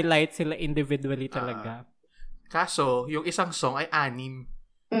na-highlight sila individually talaga. Kaso, yung isang song ay 6.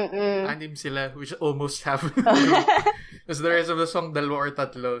 6 sila, which almost half. Tapos the rest of the song, 2 or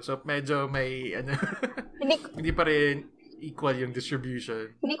 3. So, medyo may, hindi pa rin equal yung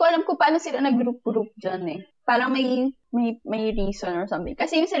distribution. Hindi ko alam kung paano sila nag-group dyan eh. Parang may reason or something.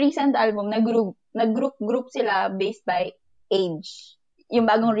 Kasi yung sa recent album, nag-group sila based by age. Yung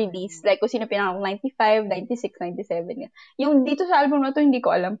bagong release. Like, kung sino pinakang 95, 96, 97. Yung dito sa album na to, hindi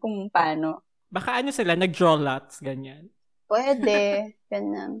ko alam kung paano. Baka sila, nag-draw lots, ganyan. Pwede.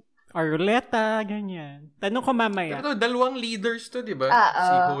 Ganyan. Or ruleta, ganyan. Tanong ko mamaya. Pero 2 leaders to, di ba?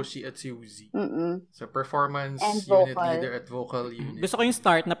 Si Hoshi at si Woozi. So, performance and unit vocal. leader at vocal unit. Gusto ko yung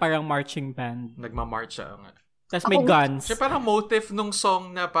start na parang marching band. Nagmamarch siya nga. Tapos may guns. Siya parang motif nung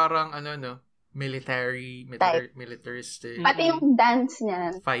song na parang militaristic. Pati yung dance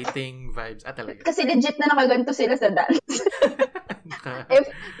niya. Fighting vibes. Talaga. Kasi legit na nakaganto sila sa dance. If,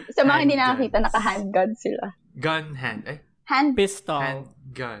 sa mga hindi nakakita, naka-handgun sila. Gun, hand. Hand. Pistol. Hand,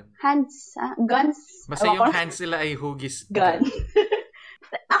 gun. Hands. Guns. Basta yung hands sila ay hugis. Gun.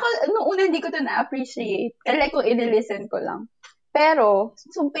 Ako, nung una hindi ko ito na-appreciate. Kaya kung i-listen ko lang. Pero,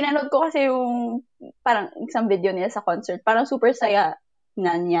 pinanood ko kasi yung parang isang video niya sa concert. Parang super saya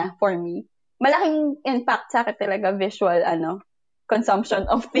na niya for me. Malaking impact sa akin talaga visual, consumption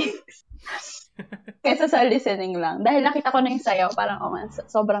of things. Kaysa sa listening lang. Dahil nakita ko na yung sayaw, parang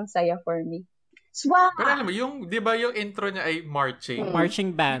sobrang saya for me. Swag! Pero alam mo, di ba yung intro niya ay marching?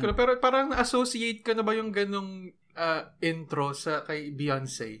 Marching band. Pero parang na-associate ka na ba yung ganong intro kay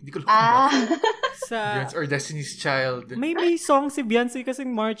Beyonce? Hindi ko alam Beyonce or Destiny's Child. May song si Beyonce kasi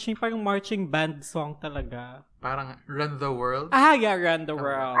parang marching band song talaga. Parang Run the World? Yeah, Run the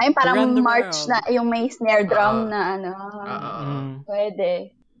World. Ay, parang march na, yung may snare drum na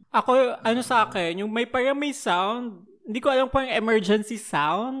Pwede. Ako, sa akin, yung parang may sound, hindi ko alam parang emergency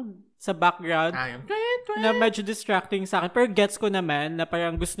sound sa background na medyo distracting sa akin. Pero gets ko naman na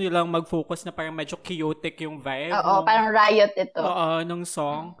parang gusto nilang mag-focus na parang medyo chaotic yung vibe. Oo, parang riot ito. Oo, nung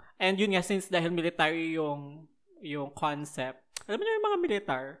song. And yun nga, since dahil military yung concept. Alam mo yung mga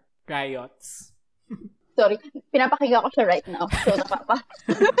militar? Riots. Sorry, pinapakinggan ko siya right now. So,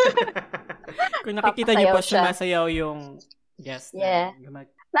 Kung nakikita niyo po, sumasayaw yung guest. Yeah.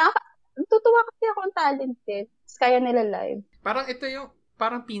 Tutuwa kasi akong talented. Kaya nila live. Parang ito yung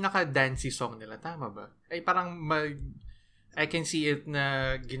parang pinaka-dancey song nila. Tama ba? Ay parang I can see it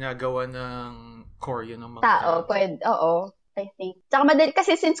na ginagawa ng choreo ng mga tao. Pwede, oo. I think. Tsaka madali,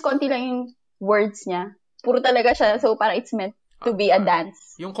 kasi since konti lang yung words niya, Puro talaga siya. So, parang it's meant to be a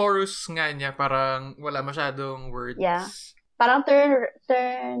dance. Yung chorus nga niya, parang wala masyadong words. Yeah. Parang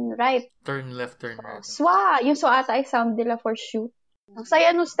turn right. Turn left, turn right. Swa! Yung swa ata ay sound nila for shoot. Ang saya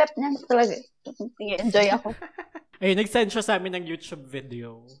nung step niya talaga. Enjoy ako. Ay, nag-send siya sa amin ng YouTube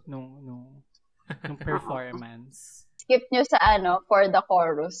video nung performance. Skip nyo sa for the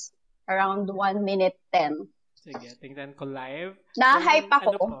chorus. Around 1 minute 10. Sige, tingnan ko live. Na-hype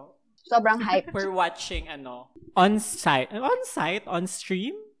ako. Sobrang hype. We're watching on-site? On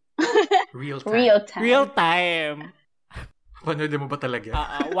stream? Real time. Panoodin mo ba talaga?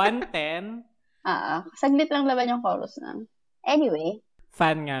 1:10. Saglit lang laban yung chorus na. Anyway.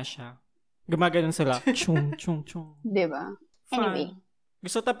 Fan nga siya. Gumaganon sila. Chung, chung, chung. Diba? Anyway.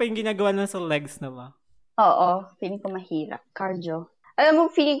 Gusto ta pa yung ginagawa na sa legs nila. Oo. Feeling ko mahirap. Cardio. Alam mo,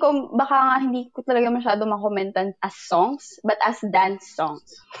 feeling ko baka nga hindi ko talaga masyado makomentan as songs, but as dance songs.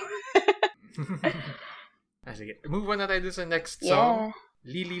 Sige. Move on na tayo dun sa next song.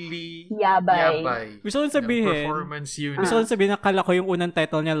 Lilili Yabay. Gusto ko sabihin, performance unit. Gusto ko sabihin, nakala ko yung unang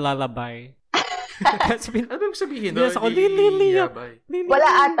title niya, Lullaby. Ano bang sabihin? Lilili Yabay. Wala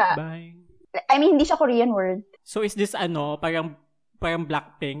ata. I mean, hindi siya Korean word. So, is this parang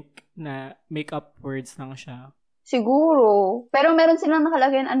Blackpink na make-up words lang siya? Siguro. Pero meron silang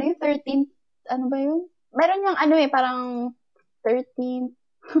nakalagay, yung 13th, ano ba yun? Meron yung parang 13th.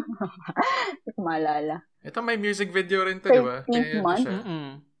 Hindi ko maalala. Ito may music video rin to, di ba? 13th month?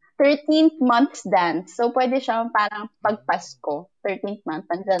 13th month's dance. So, pwede siyang parang pagpasko. 13th month,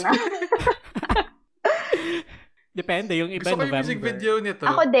 nandiyan na. Depende, yung iba November. Gusto ko yung music video nito.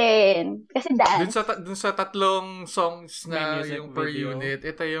 Ako din. Kasi dance. Dun sa tatlong songs na yung per video. Unit,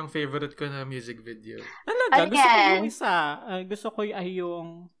 ito yung favorite ko na music video. Talaga? Gusto ko yung isa. Gusto ko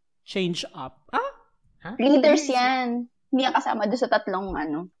yung Change Up. Huh? Leaders yan. Hindi yan kasama doon sa tatlong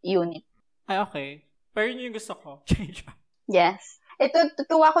unit. Ay, okay. Pero yun yung gusto ko. Change Up. Yes. Ito,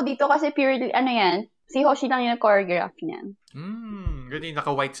 tutuwa ko dito kasi purely, yan, si Hoshi lang yung choreograph niyan. Ganyan,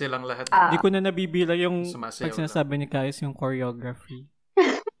 naka-white silang lahat. Hindi ko na nabibila yung pag sinasabi ni Kais yung choreography.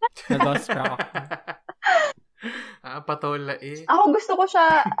 Na-lost track ako. Patola eh. Ako gusto ko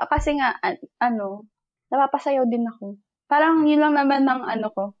siya kasi nga, napapasayaw din ako. Parang yun lang naman ng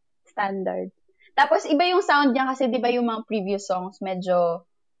ko, standard. Tapos iba yung sound niya kasi di ba yung mga previous songs medyo,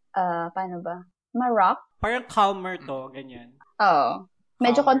 paano ba? Ma-rock? Parang calmer to, ganyan. Oo.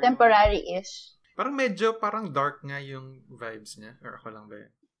 Medyo contemporary-ish. Parang dark nga yung vibes niya. Or ako lang ba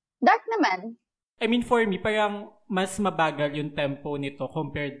yun? Dark naman. I mean, for me, parang mas mabagal yung tempo nito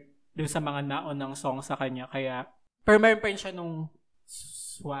compared dun sa mga naunang song sa kanya. Kaya, pero mayroon pa rin siya nung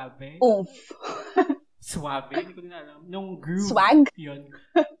suave. Oomph. Suave? Hindi ko din alam. Nung groove. Swag? Yun.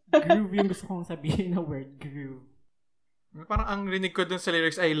 Groove yung gusto kong sabihin na word. Groove. Parang ang rinig ko dun sa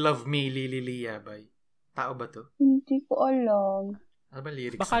lyrics ay Love Me, Lilili Yabay. Tao ba to? Hindi ko alam. Ano ba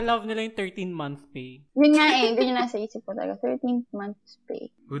lyrics? Baka love nila yung 13-month pay. Yun nga ganyan nasa isip ko talaga. 13th month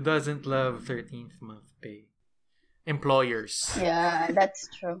pay. Who doesn't love 13th month pay? Employers. Yeah,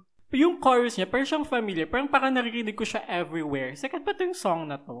 that's true. Yung chorus niya, parang siyang familiar. Parang naririnig ko siya everywhere. Second ba ito yung song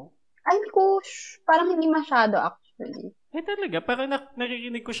na to? Ay ko, parang hindi masyado actually. Eh talaga, parang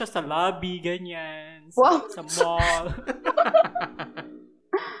naririnig ko siya sa lobby, ganyan. Wow. Sa mall.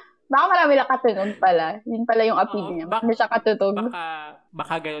 Baka marami lang katunog pala. Yun pala yung appeal niya. Baka siya katunog.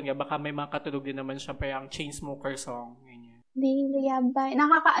 Baka gano'n nga. Baka may mga katunog din naman siya. Parang Chainsmoker song. Ganyan. Liliyabay.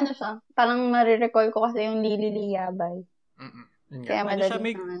 Nakakaano siya. Parang nare-recall ko kasi yung Liliyabay. Kaya madali. Siya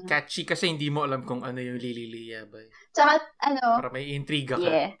may catchy kasi hindi mo alam kung ano yung Liliyabay. Tsaka para may intriga ka.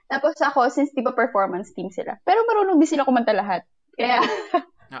 Yeah. Tapos ako, since di ba performance team sila. Pero marunong din sila kumanta lahat. Kaya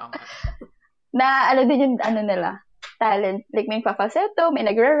din yung nila. Talent. Like, may pa-falsetto, may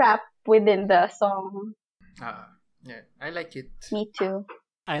nagre-rap within the song. Yeah. I like it. Me too.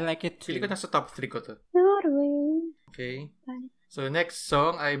 I like it too. Feeling ko nasa top 3 ko to. Norway. Okay. Bye. So, next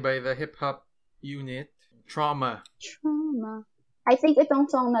song ay by the hip-hop unit, Trauma. I think itong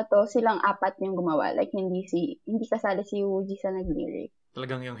song na to, silang apat yung gumawa. Like, hindi kasali si Woozi sa nag-lyric.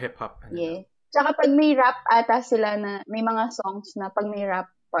 Talagang yung hip-hop. Yeah. Tsaka pag may rap ata sila na, may mga songs na pag may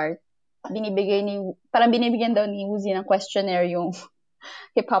rap part, binibigyan daw ni Woozi ng questionnaire yung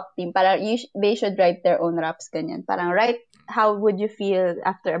hip-hop team. Para they should write their own raps, ganyan. Parang write how would you feel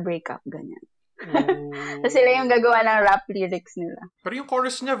after a breakup, ganyan. So sila yung gagawa ng rap lyrics nila. Pero yung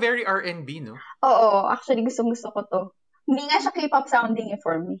chorus niya very R&B, no? Oo, actually gustong-gusto ko to. Hindi nga siya K-pop sounding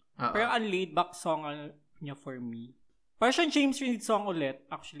for me. Pero ang laid-back song niya for me. Parang siyang James Reid song ulit,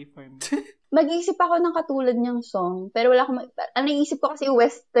 actually, for me. Mag-iisip ako ng katulad niyang song. Pero wala akong... Ang naisip ko kasi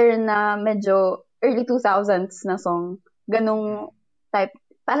western na medyo early 2000s na song. Ganong type.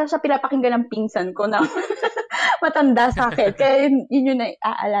 parang siya pinapakinggan ng pinsan ko na matanda sa akin. Kaya yun yung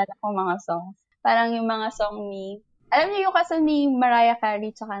naaalala ko mga songs. Parang yung mga song ni, alam niyo yung kaso ni Mariah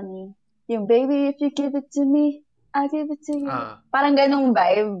Carey tsaka ni, yung Baby, if you give it to me, I'll give it to you. Parang ganung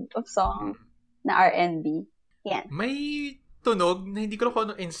vibe of song na R&B. Yan. May tunog na hindi ko lang kung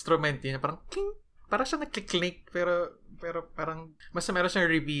anong instrument yun. Parang cling. Parang siya nag-click-click. Pero parang mas meron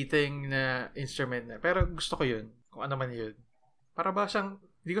siyang repeating na instrument na. Pero gusto ko yun. Kung ano man yun. Para ba siyang,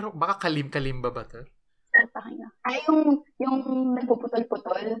 hindi ko baka kalim-kalimba ba to? Ay, yung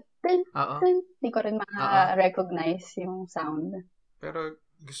nagpuputol-putol. Hindi ko rin recognize yung sound. Pero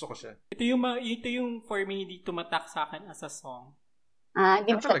gusto ko siya. Ito yung for me hindi tumatak sa akin as a song.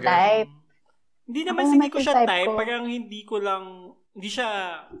 Hindi mo siya type. Hindi naman hindi ko siya type. Parang hindi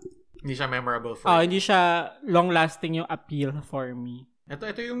siya memorable for me. Hindi siya long-lasting yung appeal for me.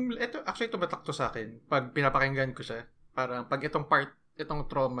 Ito actually tumatak to sa akin. Pag pinapakinggan ko siya, parang pag itong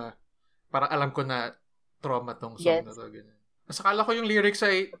trauma, parang alam ko na trauma tong song na to. Ganyan. Mas akala ko yung lyrics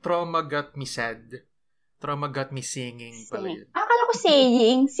ay trauma got me sad. Trauma got me singing pala yun. Akala ko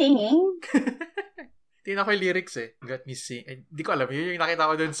singing. Tingnan ko yung lyrics got me singing. Hindi ko alam. Yun yung nakita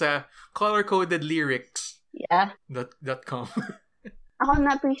ko dun sa color-coded lyrics. Yeah. .com. Ako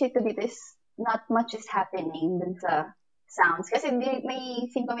na-appreciate ko dito is not much is happening dun sa sounds. Kasi may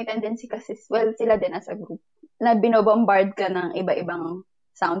tendency kasi, sila din as a group, na binobombard ka ng iba-ibang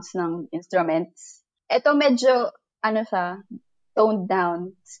sounds ng instruments. Ito medyo, toned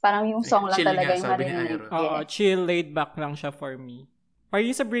down. Parang yung song lang talaga yung marinig. Chill, laid back lang siya for me. Parang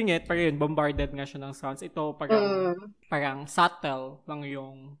yung sa Bring It, parang yun, bombarded nga siya ng sounds. Ito, parang subtle lang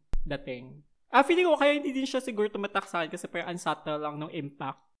yung dating. Feeling ko kaya hindi din siya siguro tumatak sa akin kasi parang unsubtle lang ng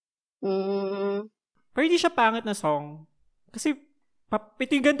impact. Pero hindi siya pangit na song. Kasi,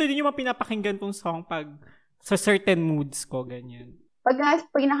 ito yung ganito din yung pinapakinggan kong song pag sa certain moods ko, ganyan. Pag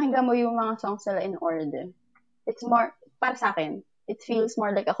nakinggan mo yung mga songs nila in order, it's more, para sa akin, it feels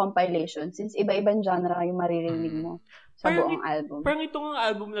more like a compilation since iba-ibang genre yung maririnig mo sa buong album. Parang itong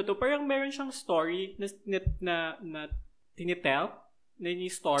album na to, parang meron siyang story na tinitel, na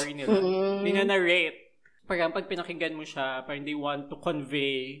yung story nila. Nina-narrate. Parang pag pinakinggan mo siya, parang they want to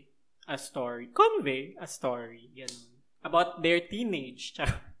convey a story. Yan. About their teenage.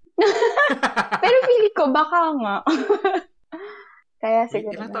 Pero feeling ko, baka nga. Kaya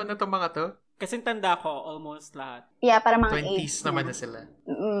siguro. Ilang taon na itong mga to? Kasi tanda ko, almost lahat. Yeah, para mga 20s naman na sila.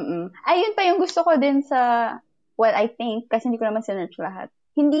 Ayun pa yung gusto ko din sa, I think, kasi hindi ko naman sinerch lahat.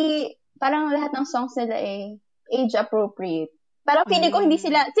 Hindi, parang lahat ng songs nila age appropriate. Parang feeling ko hindi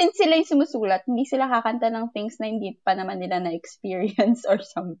sila, since sila yung sumusulat, hindi sila kakanta ng things na hindi pa naman nila na-experience or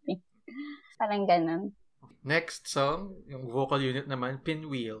something. Parang ganun. Next song, yung vocal unit naman,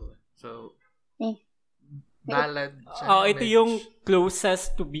 Pinwheel. So, ballad. Ito yung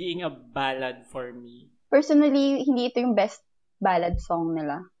closest to being a ballad for me. Personally, hindi ito yung best ballad song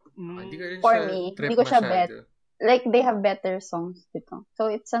nila. For me, hindi ko siya bet. Like, they have better songs dito. So,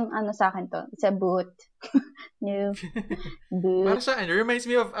 it's sa akin to. It's a boot. No. Boot. Parang sa reminds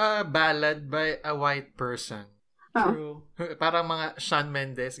me of a ballad by a white person. True. Parang mga Shawn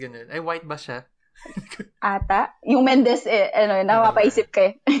Mendes, ganun. Ay, white ba siya? Ata? Yung Mendes, napapaisip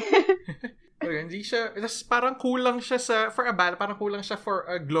ka Hindi siya, parang kulang siya for a ballad, parang kulang siya for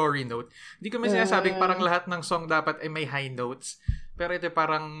a glory note. Hindi ko man sinasabing parang lahat ng song dapat ay may high notes. Pero ito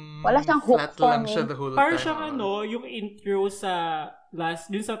parang wala siyang hook flat lang siya the whole parang time. Parang siyang yung intro sa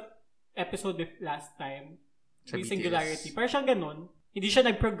dun sa episode last time. Yung Singularity. Parang siyang ganun. Hindi siya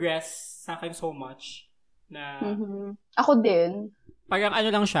nag-progress sa akin so much. Na Ako din. Parang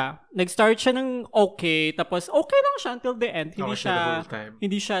lang siya. Nag-start siya ng okay, tapos okay lang siya until the end.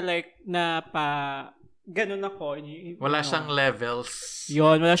 Hindi siya like ganun ako. Wala siyang levels.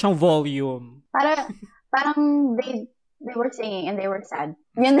 Yun, wala siyang volume. Parang they were singing and they were sad.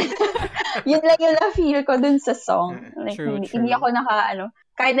 Yun lang yung na-feel ko dun sa song. Like, true. Hindi ako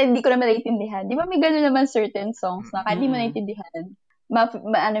kahit na hindi ko naman naiintindihan. Di ba may gano'n naman certain songs na kahit hindi mo naiintindihan,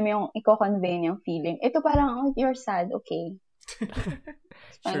 mo yung i-convey yung feeling. Ito parang, you're sad, okay.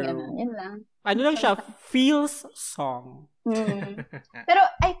 True. Yun lang. Lang siya, feels song. Pero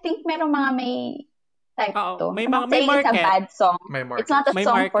I think merong mga may type to. May market. It's a bad song. May market. It's not a may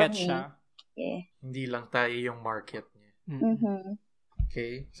song market for me. Siya. Yeah. Hindi lang tayo yung market niya.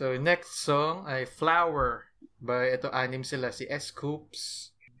 Okay. So, next song ay Flower by, anim sila, si S.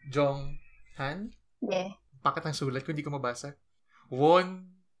 Coops, Jong Han. Yeah. Bakit ang sulat ko? Hindi ko mabasa.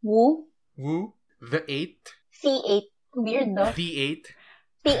 Woo, The Eight. C8. Weird, no? V8.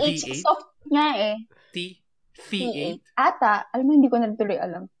 T8. Soft nga V8. Ata. Alam mo, hindi ko na tuloy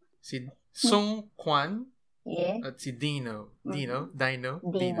alam. Si Sung Kwan. Yeah. At si Dino. Dino.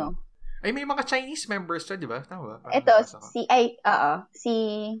 Ay, may mga Chinese members siya, di ba? Tama ba? Ito, si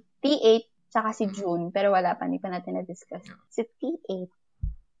T8 tsaka si June, pero wala pa, hindi pa natin na-discuss. Si T8.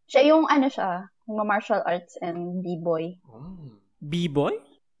 Siya yung yung martial arts and B-boy. B-boy?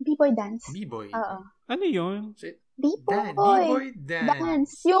 B-boy dance. B-boy. Oo. Ano yun? B-boy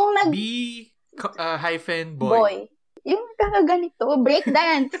dance. Yung B-boy. Boy. Yung kakaganito, break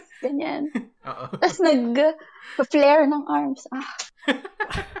dance. Ganyan. Tapos nag-flare ng arms.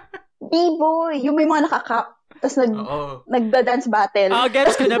 B-boy. Yung may mga nakakap. Tapos nagda-dance battle.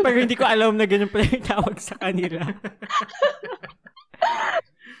 Gets ko na, pero hindi ko alam na ganun pala yung tawag sa kanila.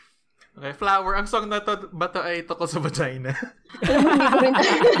 Okay, Flower. Ang song na to, ba to ay Toko sa Vagina? Hindi ko rin.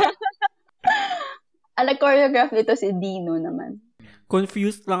 Nag-choreograph nito si Dino naman.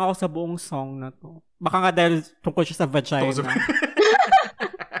 Confused lang ako sa buong song na to. Baka nga dahil tungkol siya sa vagina.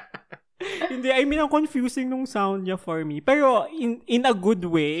 Hindi, I mean, ang confusing nung sound niya for me. Pero in a good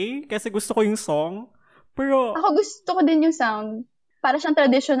way, kasi gusto ko yung song. Pero ako gusto ko din yung sound. Para siyang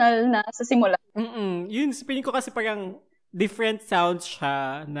traditional na sa simula. Yun, feeling ko kasi parang different sounds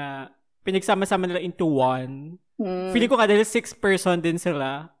siya na pinagsama-sama nila into one. Feeling ko nga dahil 6-person din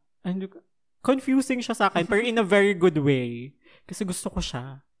sila. Confusing siya sa akin, pero in a very good way. Kasi gusto ko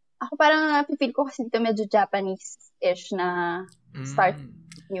siya. Ako parang feel ko kasi dito medyo Japanese-ish na start.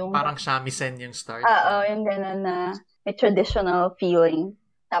 Yung parang shamisen yung start. Oo, yung gano'n na may traditional feeling.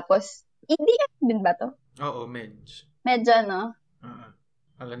 Tapos, EDM din ba to? Oo, medyo. Medyo, no?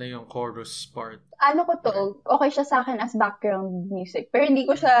 Alam na yung chorus part. Ano ko to? Okay siya sa akin as background music. Pero hindi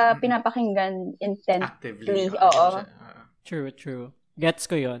ko siya pinapakinggan intently. Actively. Oo. True. Gets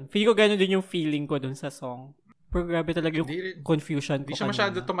ko yun. Feeling ko gano'n din yung feeling ko dun sa song. Pero grabe talaga yung confusion ko. Hindi siya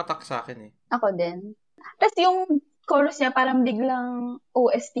masyado tumatak sa akin eh. Ako din. Tapos yung chorus niya parang biglang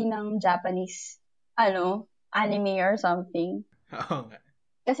OST ng Japanese, anime or something. Oo nga.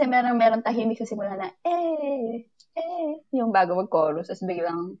 Kasi meron tahimik sa simula na, yung bago mag-chorus, tapos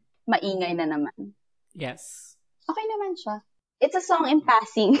biglang maingay na naman. Yes. Okay naman siya. It's a song in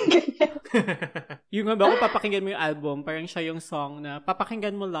passing. Yung nga ba, kung papakinggan mo yung album, parang siya yung song na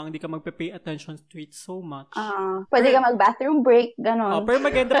papakinggan mo lang, hindi ka magpe-pay attention to it so much. Pwede ka mag-bathroom break, gano'n. Pero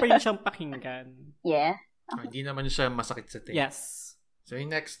maganda pa rin siyang pakinggan. Yeah. Hindi naman siya masakit sa tape. Yes. So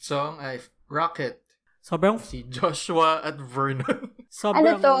yung next song ay Rocket. Sobrang si Joshua at Vernon.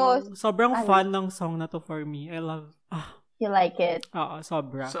 Sobrang fun ng song na to for me. I love. You like it? Oo,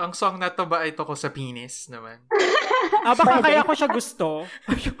 sobra. So ang song na to ba ay Toko sa Penis naman? Baka kaya ko siya gusto.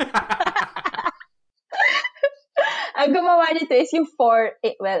 Ang gumawa nito is yung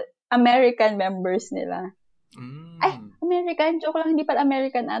American members nila. Ay, American? Joke lang, hindi pala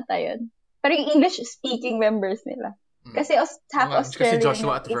American ata yun. Pero yung English-speaking members nila. Kasi half Australian kasi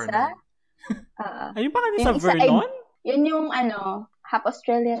Joshua at Vernon. Ayun pa kanina sa Vernon? Yun yung half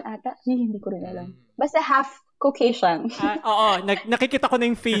Australian ata. Hindi ko rin alam. Basta half Caucasian. Oo, nakikita ko na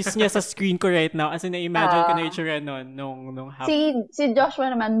yung face niya sa screen ko right now. As in, na-imagine ko na yung tsura nun, nung half. Si Joshua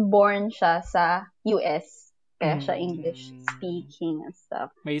naman, born siya sa US. Kaya siya English speaking and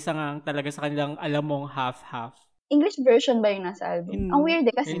stuff. May isa nga talaga sa kanilang alam mong half-half. English version ba yung nasa album? Ang weird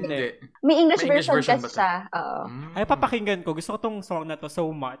kasi. Hindi. May English version kasi siya. Ay, papakinggan ko. Gusto ko tong song na to so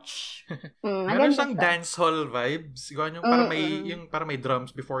much. Meron siyang dancehall vibes. Yung para may drums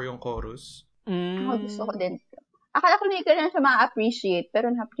before yung chorus. Ako gusto ko din. Akala ko hindi ko na siya ma-appreciate,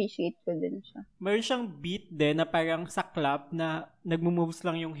 pero na-appreciate ko din siya. Meron siyang beat din na parang sa club na nagmo-moves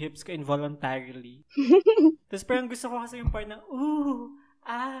lang yung hips ko involuntarily. Tapos parang gusto ko kasi yung part na,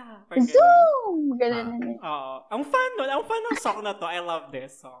 zoom! Ganun na. Oo. Ang fun nun. Ang fun ng song na to. I love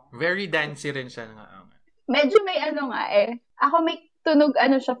this song. Very dancey rin siya. Medyo may Ako may tunog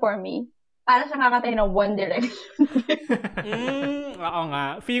siya for me. Para siya kakatay ng One Direction. Oo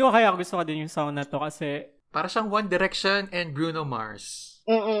nga. Feeling ko kaya gusto ko din yung song na to kasi para siyang One Direction and Bruno Mars.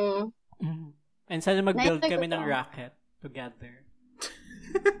 And sana mag-build kami ng rocket together.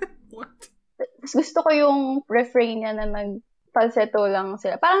 What? Gusto ko yung refrain niya na nag-falsetto lang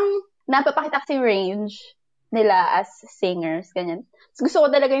sila. Parang napapakita kasi yung range nila as singers. Ganyan. Gusto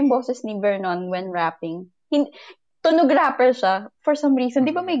ko talaga yung boses ni Vernon when rapping. Tunog rapper siya. For some reason.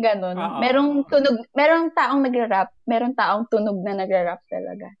 Di ba may ganun? Merong taong nagra-rap. Merong taong tunog na nagra-rap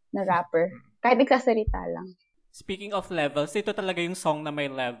talaga. Na rapper. Kahit nagsasalita lang. Speaking of levels, ito talaga yung song na may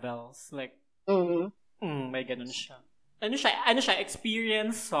levels. Like, may ganun siya. Ano siya?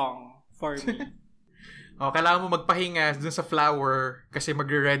 Experience song for me. Kailangan mo magpahinga dun sa Flower kasi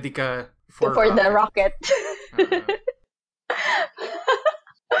magre-ready ka for the rocket.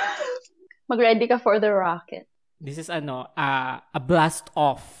 Mag-ready ka for the rocket. This is a blast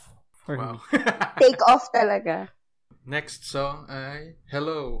off for me. Take off talaga. Next song ay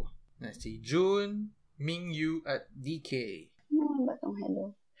Hello na si June, Mingyu at DK. Ano ba tong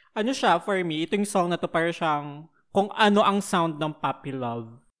Hello? Ano siya, for me, itong song na to para siyang kung ano ang sound ng Puppy Love.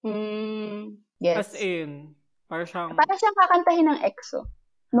 Yes. As in, para siyang kakantahin ng EXO.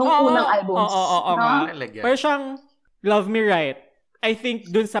 Nung unang albums. Oo nga. Para siyang Love Me Right. I think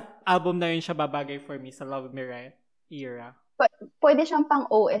dun sa album na yun siya babagay for me, sa Love Me Right era. Pwede siyang pang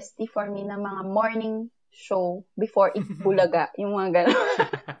OST for me na mga morning show before Bulaga. Yung mga gano'n.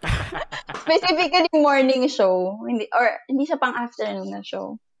 Specifically morning show. Hindi siya pang afternoon na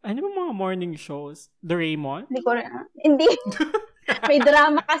show. Ano ba mga morning shows? Doraemon? Hindi ko rin. Hindi. May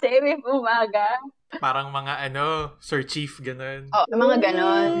drama kasi, may umaga. Parang mga Sir Chief, ganun. Mga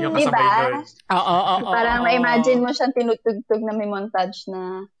ganun. Yung kasabay doon. Parang na-imagine mo siyang tinutugtog na may montage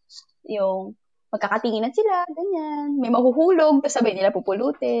na yung magkakatinginan sila, ganyan. May mahuhulog, tapos sabay nila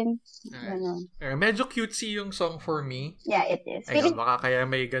pupulutin. Ganun. Medyo cutesy yung song for me. Yeah, it is. Ayun, baka kaya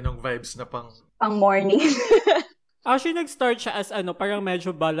may ganong vibes na pang morning. Actually, nag-start siya as parang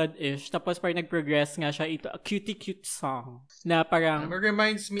medyo ballad-ish. Tapos parang nag-progress nga siya ito, a cutie-cute song. Na parang... It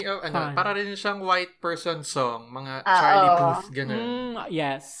reminds me of, para rin siyang white person song. Mga Charlie Puth, gano'n.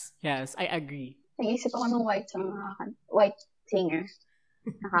 Yes, I agree. Nag-isip ako ng white singer.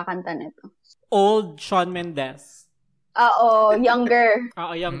 Nakakanta nito. Old Shawn Mendes. Younger.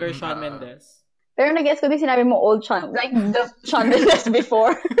 Younger Shawn Mendes. Pero nag-guess ko din sinabi mo old Shawn. Like the Shawn Mendes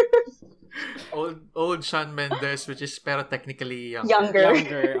before. Old Shawn Mendes, which is pero technically younger.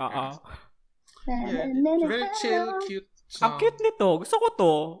 Very chill, cute song. Ang cute nito. Gusto ko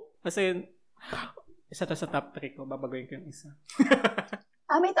to. Kasi, isa to sa top 3 ko. Babagoyin ko yung isa.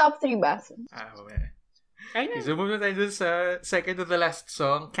 May top 3 ba? Okay, so move na tayo dun sa second to the last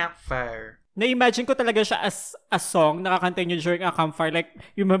song, Campfire. Na-imagine ko talaga siya as a song nakakanta nyo during a campfire. Like,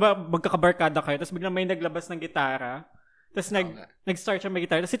 yung magkakabarkada kayo, tapos biglang may naglabas ng gitara. Tapos nag-start siya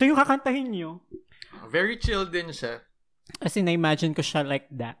mag-gitara. Tapos ito yung kakantahin nyo. Very chill din siya. As in, na-imagine ko siya like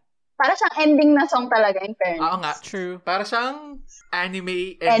that. Para siyang ending na song talaga, in fairness. Oo nga. True. Para siyang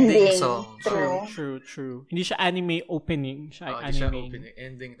anime ending song. True. Hindi siya anime opening. Siya hindi siya opening.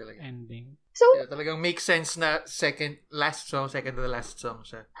 Ending talaga. So, talagang makes sense na second to the last song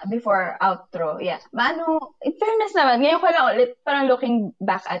siya. Before outro, yeah. In fairness naman, ngayon ko lang ulit, parang looking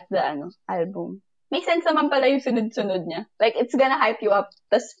back at the album. Make sense naman pala yung sunod-sunod niya. Like, it's gonna hype you up.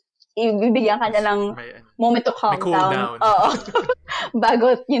 Tapos, ibibigyan ka niya ng moment to calm down. Oo.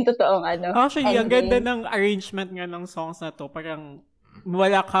 Bago yung totoong Actually, ang ganda ng arrangement nga ng songs na to. Parang,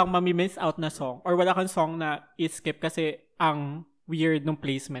 wala kang mamimiss out na song. Or wala kang song na i-skip kasi ang weird ng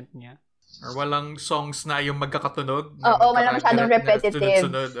placement niya. Or walang songs na yung magkakatunog. Wala masyadong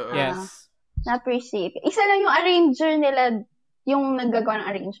repetitive. Yes. Na-appreciate. Isa lang yung arranger nila, yung naggagawa ng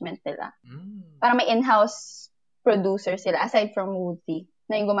arrangement nila. Para may in-house producer sila, aside from Woozy,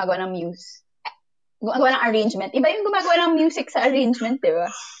 na yung gumagawa ng gumagawa ng arrangement. Iba yung gumagawa ng music sa arrangement, di ba?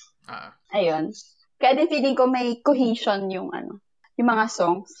 Ayun. Kaya din feeling ko may cohesion yung mga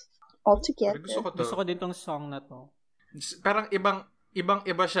songs all together. Gusto ko din tong song na to. Parang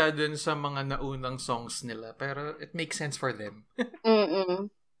ibang-iba siya dun sa mga naunang songs nila, pero it makes sense for them.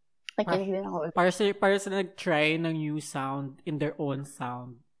 Nakinig din ako. Para sa nag-try ng new sound in their own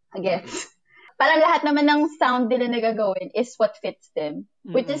sound. I guess. Parang lahat naman ng sound nila na gagawin is what fits them.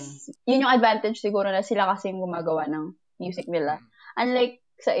 Which is, yun yung advantage siguro na sila kasi yung gumagawa ng music nila. Unlike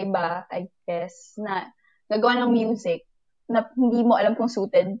sa iba, I guess, na gagawa ng music na hindi mo alam kung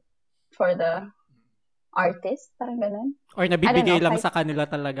suited for the artist. Parang ganun. Or nabibigay lang sa kanila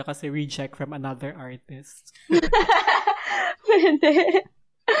talaga kasi reject from another artist. Pwede.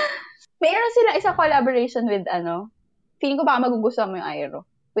 Mayroon sila isang collaboration with feeling ko baka magugustuhan mo yung Airo.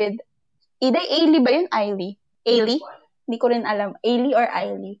 With, either Ailey ba yun? Ailey? Hindi ko rin alam. Ailey or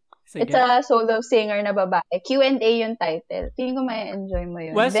Ailey. Sige. It's a solo singer na babae. Q&A yung title. Feeling ko may enjoy mo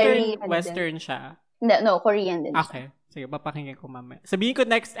yun. Western siya? No, Korean din. Okay. Sige, papakinggan ko mamaya. Sabihin ko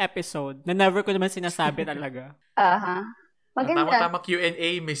next episode na never ko naman sinasabi talaga. Maganda. Tama-tama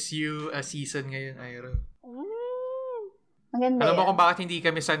Q&A, Miss You season ngayon, Airo. Maganda. Alam mo kung bakit hindi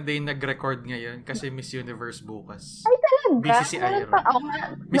kami Sunday nag-record ngayon? Kasi Miss Universe bukas. Ay, talaga? Busy si Airo.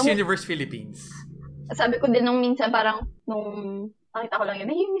 Miss Universe Philippines. Sabi ko din nung minsan parang nung nakita ko lang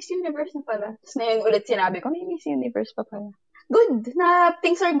yun, may Miss Universe na pala. Tapos ngayon ulit sinabi ko, may Miss Universe pa pala. Good na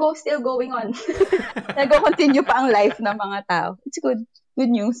things are still going on. Nag-continue pa ang life ng mga tao. It's good.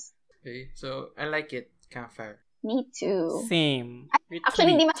 Good news. Okay, so I like it. Campfire. Me too. Same.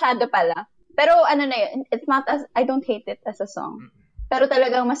 Actually, hindi masyado pala. Pero na yun, it's not as, I don't hate it as a song. Pero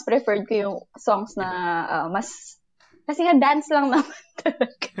talagang mas preferred ko yung songs na mas, kasi nga dance lang naman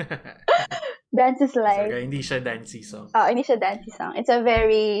talaga. Dance is Life. So, hindi siya dancey song. Hindi siya dancey song. It's a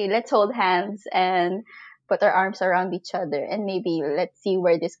very, let's hold hands and put our arms around each other and maybe let's see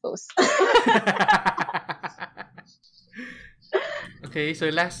where this goes. Okay, so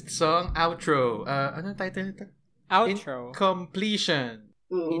last song, Outro. Anong title nito? Outro. Incompletion.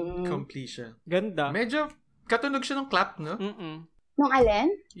 Ganda. Medyo katunog siya ng clap, no? Nung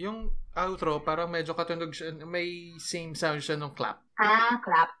alin? Yung outro, parang medyo katunog siya. May same sound siya ng clap.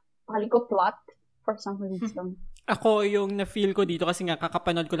 Clap. Pakali ko plot for some reason. Ako, yung na-feel ko dito kasi nga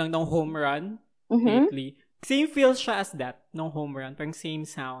kakapanood ko lang ng Home Run lately. Same feels siya as that, ng Home Run. Parang same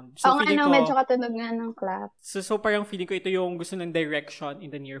sound. So, medyo katunog nga ng clap. So parang feeling ko ito yung gusto ng direction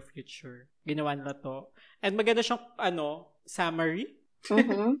in the near future. Ginawa nila to. And maganda siyang, summary.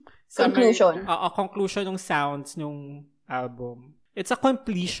 Conclusion. Conclusion ng sounds ng album. It's a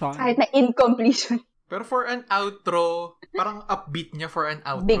completion. Kahit na incompletion. Pero for an outro, parang upbeat niya for an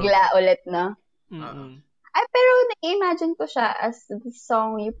outro. Bigla ulit, no? Pero na-imagine ko siya as the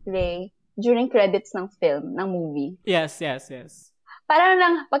song you play during credits ng film, ng movie. Yes. Parang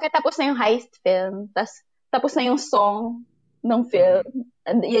lang, pagkatapos na yung heist film, tapos na yung song ng film,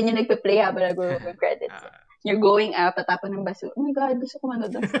 and yan yung nagpe-play habang nag-roll credits. You're going out, tatapon ng baso. Oh my God, gusto ko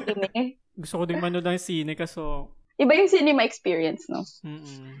manood ng sine. Gusto ko din manood ng sine kaso... Iba yung cinema experience, no?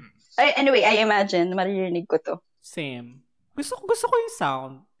 Anyway, I imagine, maririnig ko to. Same. Gusto ko yung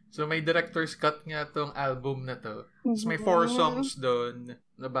sound. So, may director's cut nga tong album na to. So, may 4 songs doon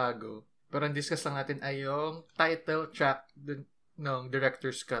na bago. Pero ang discuss lang natin ay yung title track ng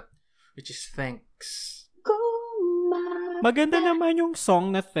director's cut, which is Thanks. Maganda naman yung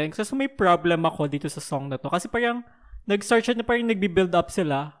song na Thanks. Kasi may problem ako dito sa song na to. Kasi parang nag-start siya na parang nagbi-build up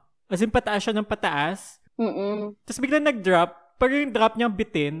sila. As in, pataas siya ng pataas. Tapos biglang nag-drop. Parang yung drop niyang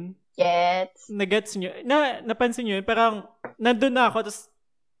bitin. Nag-gets nyo. Napansin nyo yun. Parang nandun na ako. Tapos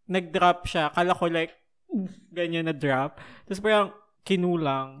nag-drop siya. Kala ko like, ganyan na drop. Tapos parang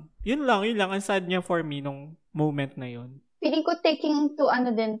kinulang. Yun lang. Ang sad niya for me nung moment na yun. Feeling ko taking to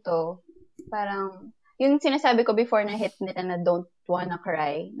din to. Parang, yung sinasabi ko before na hit nila na Don't Wanna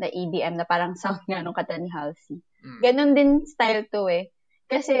Cry, na EDM, na parang sound nga nung kata ni Halsey. Ganon din style to eh.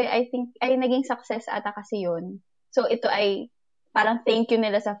 Kasi I think, ay naging success ata kasi yun. So ito ay parang thank you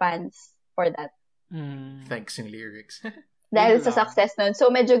nila sa fans for that. Thanks in lyrics. Dahil sa success nun.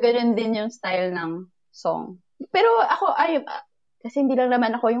 So medyo ganun din yung style ng song. Pero ako, kasi hindi lang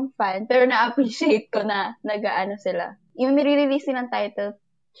naman ako yung fan, pero na-appreciate ko na nag-aano sila. Yung nire-release nilang title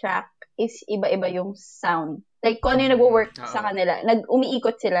track is iba-iba yung sound. Like, kung ano yung nag-work sa kanila.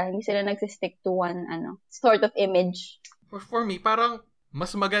 Umiikot sila. Hindi sila nagsistick to one, sort of image. For me, parang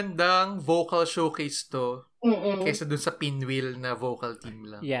mas magandang vocal showcase to kaysa dun sa Pinwheel na vocal team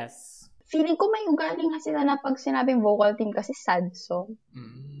lang. Yes. Feeling ko may ugali nga sila na pag sinabing vocal team kasi sad song.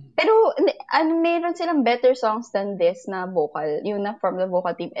 Pero, mayroon silang better songs than this na vocal, yung na from the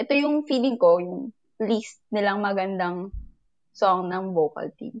vocal team. Ito yung feeling ko, yung least nilang magandang song ng vocal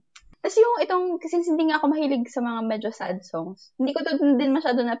team. Tapos yung itong, kasi hindi nga ako mahilig sa mga medyo sad songs, hindi ko to din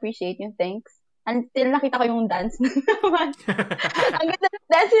masyado na-appreciate yung Thanks. Until nakita ko yung dance na naman. Ang ganda ng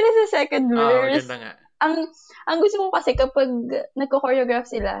dance nila sa second verse. Ganda nga. Ang gusto ko kasi kapag nagko-choreograph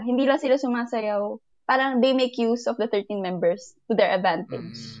sila, hindi lang sila sumasayaw. Parang they make use of the 13 members to their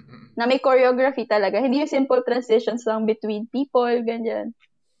advantage. Na may choreography talaga. Hindi yung simple transitions lang between people, ganyan.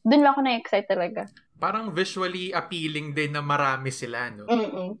 Doon lang ako na-excite talaga. Parang visually appealing din na marami sila, no?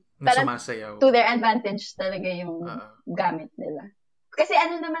 Na parang sumasayaw. To their advantage talaga yung gamit nila. Kasi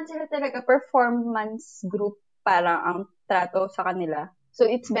naman sila talaga, performance group parang ang trato sa kanila. So,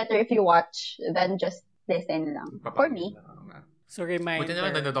 it's better if you watch than just listen lang. For me. So, reminder. Buti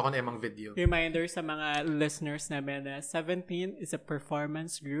naman nanood ako ng emang video. Reminder sa mga listeners namin na 17 is a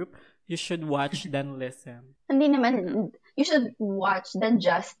performance group. You should watch then listen. Hindi naman. You should watch then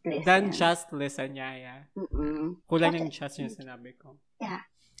just listen. Then just listen, yeah. Kulang yung just yung sinabi ko. Yeah.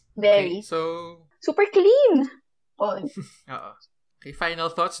 Very. Okay, so, super clean. Oo. Okay, final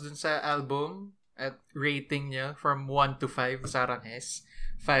thoughts dun sa album at rating niya from 1 to 5, Sarang Hes.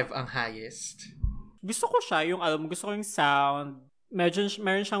 5 ang highest. Gusto ko siya, yung album. Gusto ko yung sound.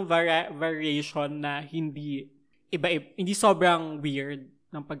 Meron siyang variation na hindi hindi sobrang weird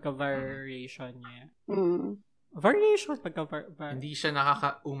ng pagka-variation niya. Variation hindi siya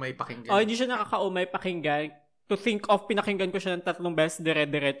nakaka-umay pakinggan. Hindi siya nakaka-umay pakinggan. To think of, pinakinggan ko siya ng 3 beses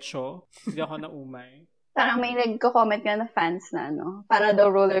dire-diretso. Hindi ako na-umay. Parang may nagko-comment nga na fans na para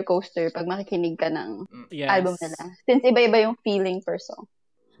daw roller coaster pag makikinig ka ng album nila. Since iba-iba yung feeling per song.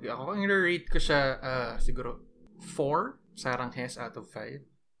 Sige, ako ang i-rate ko siya siguro 4 Sarang Hes out of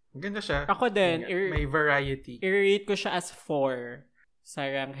 5. Maganda siya. Ako din. May variety. I-rate ko siya as 4.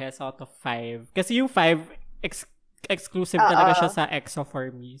 Saranghes out of 5. Kasi yung 5, exclusive talaga siya sa EXO for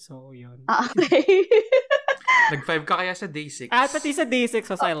me. So, yun. Okay. Nag-5 ka kaya sa Day 6? Pati sa Day 6,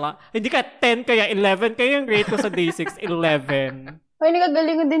 hindi ka 10 kaya 11. Kaya yung rate ko sa Day 6, 11. Ay,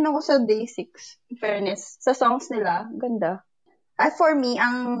 nagagalingan din ako sa Day 6. In fairness. Sa songs nila, ganda. For me,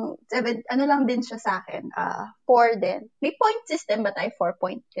 ang 7, lang din siya sa akin. 4 din. May point system ba tayo? 4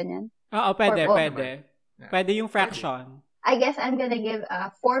 point, ganyan? Oo, pwede. Pwede yung fraction. I guess I'm gonna give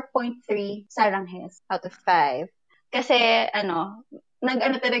 4.3 Saranghes out of 5. Kasi,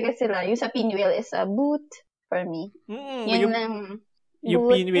 nag-ano talaga sila. Yung sa Pinwheel is a boot for me. Yung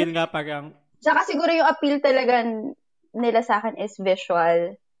Pinwheel nga parang... Tsaka siguro yung appeal talaga nila sa akin is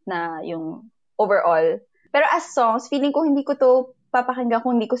visual na yung overall. Pero as songs, feeling ko hindi ko to papakinggan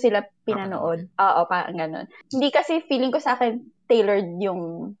kung hindi ko sila pinanood. Oo, parang ganun. Hindi kasi feeling ko sa akin tailored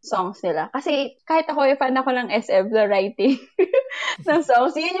yung songs nila. Kasi kahit ako, fan ako ng SF, the writing ng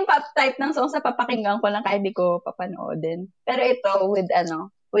songs. Yun yung type ng songs na papakinggan ko lang kahit hindi ko papanoodin. Pero ito,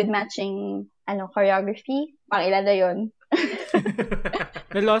 with matching, choreography, pang ilan na yun.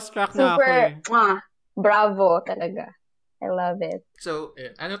 Na-lost track na ako eh. Bravo talaga. I love it. So,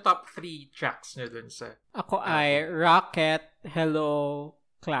 ano top 3 tracks nyo dun sa... Ako ay Rocket, Hello,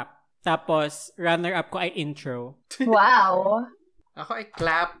 Clap. Tapos, runner-up ko ay Intro. Wow! Ako ay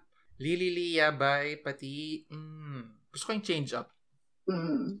Clap, Lililia by, pati... gusto ko yung Change Up.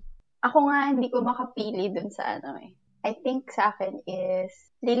 Ako nga, hindi ko makapili dun sa I think sa akin is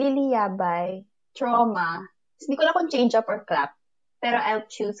Lililia by, Trauma. Hindi ko lang kung Change Up or Clap. Pero I'll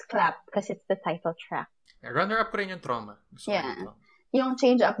choose Clap kasi it's the title track. Runner-up ko rin yung Trauma. Yung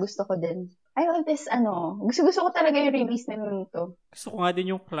Change Up gusto ko din. I love this, gusto ko talaga yung release na nito. Gusto ko nga din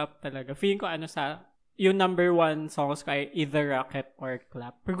yung Clap talaga. Feeling ko yung number 1 songs ko ay either Rocket or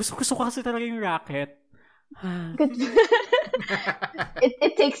Clap. Pero gusto ko kasi talaga yung Rocket.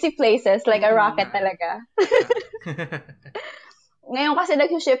 it takes you places like a rocket talaga. Ngayon kasi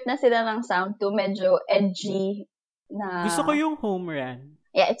nag-shift na sila ng sound to medyo edgy na... Gusto ko yung Home Run.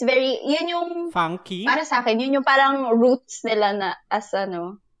 Yeah, it's yun yung... Funky? Para sa akin, yun yung parang roots nila na as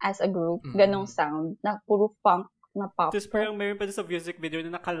a group. Ganong sound. Na puro funk na pop. Tapos parang meron pa sa music video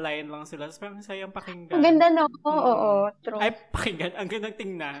na naka-line lang sila. Tapos parang sayang pakinggan. Ang ganda, no? Oo, true. Ay, pakinggan. Ang gandang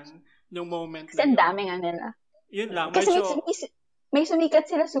tingnan yung moment na yun. Kasi ang dami nga nila. Yun lang. Kasi may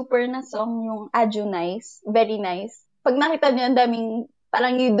sumikat sila super na song yung Aju Nice. Very nice. Pag nakita niyo, ang daming...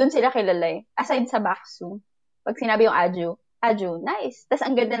 Parang yun doon sila kilala eh. Aside sa Baksu. Pag sinabi yung Aju, nice. Tapos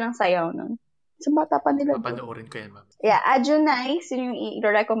ang ganda ng sayaw nun. So, bata pa nila. Papanoorin ko yan, ma'am. Yeah, Aju Nice. Yun yung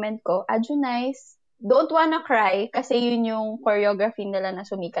i-recommend ko. Aju Nice. Don't Wanna Cry. Kasi yun yung choreography nila na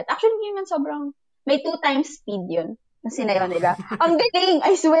sumikat. Actually, yun man sobrang... May 2 times speed yun na sinayaw nila. Ang galing!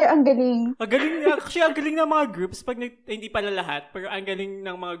 I swear, ang galing. Ang galing. Actually, ang galing ng mga groups. Pag hindi pala lahat. Pero ang galing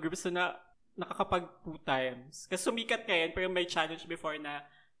ng mga groups na nakakapag 2 times. Kasi sumikat ngayon. Pero may challenge before na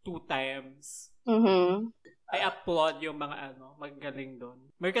 2 times. Mm-hmm. I applaud yung mga magaling doon.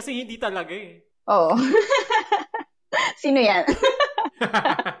 May kasi hindi talaga eh. Oo. Sino yan?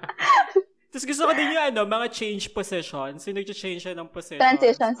 Tapos gusto ko din yung mga change position. Sino nag-change siya ng position?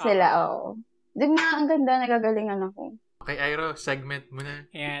 Transition sila, oo. Di ba, ang ganda, nagagalingan ako. Okay, Airo, segment mo na.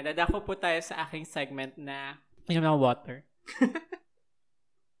 Yeah, dadako po tayo sa aking segment na inom ng water.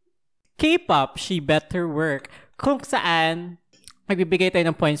 K-pop, She Better Work. Kung saan magbibigay tayo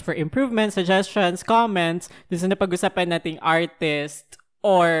ng points for improvement, suggestions, comments dun sa napag-usapan nating artist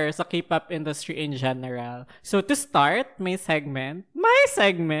or sa K-pop industry in general. So, to start, my segment,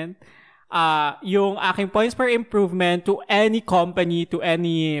 yung aking points for improvement to any company, to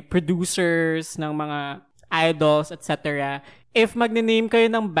any producers ng mga idols, etc. If magne-name kayo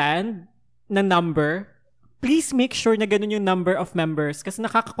ng band na number, please make sure na ganun yung number of members kasi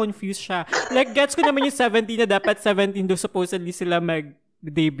nakaka-confuse siya. Like, gets ko naman yung 17 na dapat 17 do supposedly sila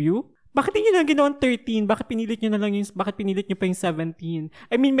mag-debut. Bakit hindi nyo lang ginawang 13? Bakit pinilit nyo pa yung 17?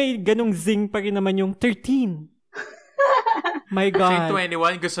 I mean, may ganung zing pa rin naman yung 13. My God. Kasi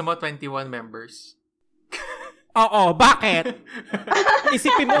 21, gusto mo 21 members. Oo, bakit?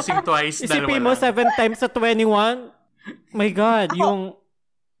 Isipin mo 7 times sa 21. My God, yung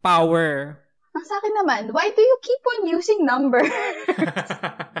power. Ang sa akin naman, why do you keep on using numbers?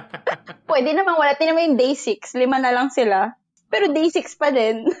 Pwede naman, wala. Tinamay yung day 6. 5 na lang sila. Pero day 6 pa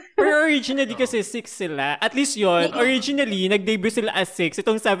din. Pero originally kasi 6 sila. At least yun, originally, nag-debut sila as 6.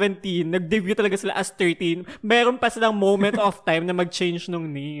 Itong 17, nag-debut talaga sila as 13. Meron pa silang moment of time na mag-change ng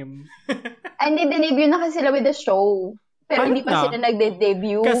name. And then, debut na kasi sila with the show. Pero hindi pa sila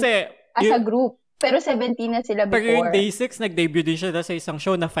nag-debut kasi, as a group. Pero 17 na sila before. Pero yung day 6, nag-debut din siya sa isang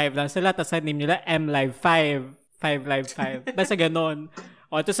show na 5 lang sila. Tapos name nila M Live 5. 5 live 5. Basta ganon.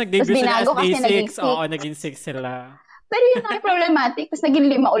 O, tapos nag-debut sila as day 6. Oo, naging 6 sila. Pero yun ang problematic. Tapos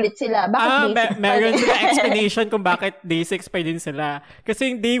naging 5 ulit sila. Bakit day 6 meron sila explanation kung bakit day 6 pa din sila.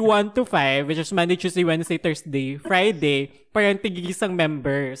 Kasi yung day 1 to 5, which is Monday, Tuesday, Wednesday, Thursday, Friday, parang tigigisang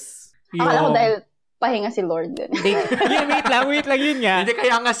members. Akala ko dahil pahinga si Lord. Wait lang yun nga. Hindi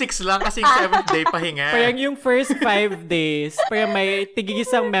kaya nga 6 lang kasi yung 7th day pahinga. Parang yung first 5 days, parang may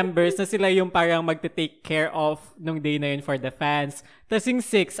tigigisang members na sila yung parang magte-take care of nung day na yun for the fans. Tapos yung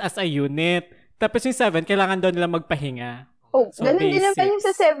 6 as a unit. Tapos yung 7, kailangan daw nila magpahinga. Oh, so, ganun din naman yung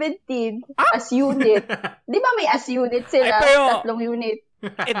sa 17. As unit. Di ba may as unit sila? Pero, 3 unit.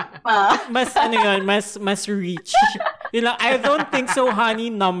 Mas ano yun, mas reach. Yun lang, I don't think so,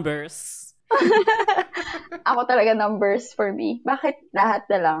 honey, numbers. Ako talaga numbers for me. Bakit lahat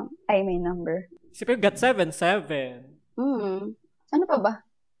na lang ay may number? Siyempre, got 7. Ano pa ba?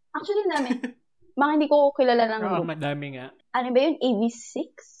 Actually, namin. Mga hindi ko kilala ng group. Madami nga. Ano ba yun? AB6?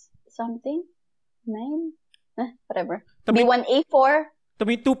 Something? 9? Whatever. B1, A4?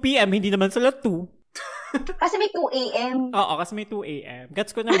 May 2 p.m. Hindi naman sila 2. Kasi may 2 a.m. Oo, kasi may 2 a.m.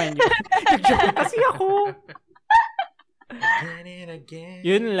 Gets ko naman yun. Kasi ako. Again.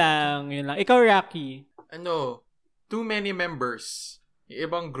 Yun lang. Ikaw, Rocky. Too many members. Yung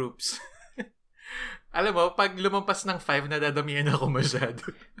ibang groups. Alam mo, pag lumampas ng 5, nadadamihan ako masyado.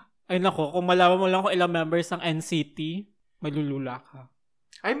 Ay nako, kung malaman mo lang kung ilang members ng NCT, malulula ka.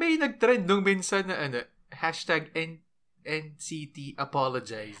 Ay, may nag-trend nung minsan na #NCT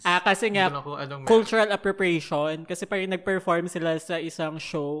apologize. Kasi nga, cultural appropriation. Kasi parang nag-perform sila sa isang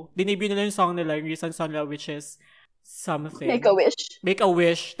show. Dinebut nila yung song nila, yung recent song nila, which is something. Make a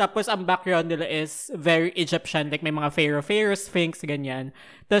Wish. Tapos, ang background nila is very Egyptian. Like, may mga pharaoh, sphinx, ganyan.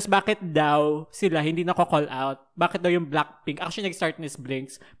 Tapos, bakit daw sila hindi nako-call out? Bakit daw yung Blackpink? Actually, nag-start ni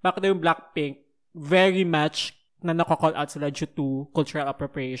Blinks. Bakit daw yung Blackpink very much na nako-call out sila due to cultural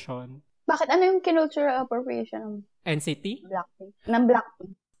appropriation? Bakit? Ano yung cultural appropriation? NCT? Blackpink. Ng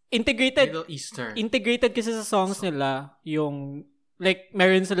Blackpink. Middle Eastern. Integrated kasi sa songs nila yung like,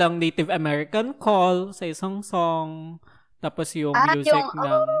 meron silang Native American call sa isang song. Tapos yung music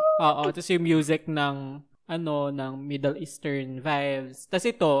tapos yung music ng Middle Eastern vibes. Tapos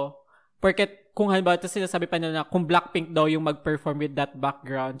ito, porket kung halimbawa, tapos sinasabi pa nila na kung Blackpink daw yung mag-perform with that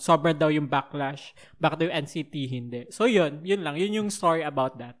background, sobra daw yung backlash. Bakit daw yung NCT hindi? So yun lang. Yun yung story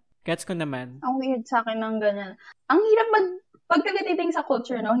about that. Gets ko naman. Ang weird sa akin ng ganyan. Ang hirap pag nagtiting sa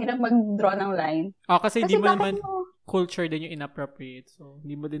culture, hirap mag-draw ng line. Kasi di mo naman culture din yung inappropriate. So,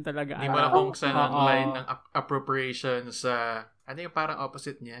 hindi mo din talaga hindi mo alam kung saan ang line ng appropriation sa, ano yung parang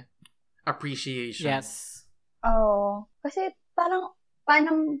opposite niya? Appreciation. Yes. Kasi parang,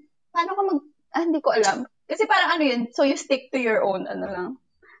 paano ka hindi ko alam. Kasi parang ano yun, so you stick to your own,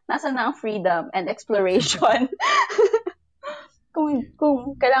 nasa na ang freedom and exploration.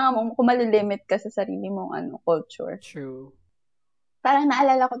 kung kailangan mo, kung malilimit ka sa sarili mong culture. True. Parang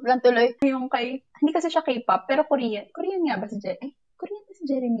naalala ko lang tuloy yung hindi kasi siya K-pop, pero Korean. Korean nga ba si Korean ba si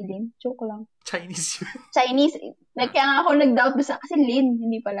Jeremy Lin? Joke lang. Chinese yun. Chinese. Kaya nga ako nag-doubt kasi Lin,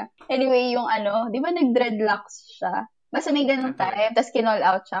 hindi pala. Anyway, yung di ba nag-dreadlocks siya? Basta may ganun time, tapos kinall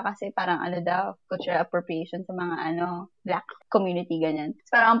out siya kasi parang cultural appropriation sa mga black community, ganyan.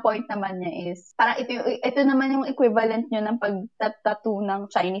 So, parang ang point naman niya is, parang ito naman yung equivalent nyo ng pag-tattoo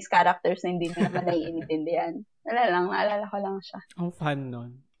ng Chinese characters na hindi nyo naman naiintindihan. Naalala ko lang siya. Ang fun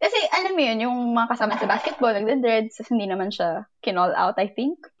nun. Kasi, alam mo yun, yung mga kasama sa basketball, nagda-dreads, hindi naman siya kinall out, I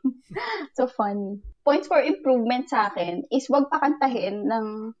think. So, funny. Points for improvement sa akin is wag pakantahin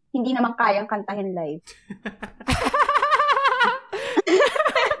ng hindi naman kayang kantahin live.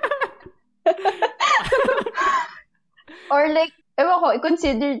 Or like,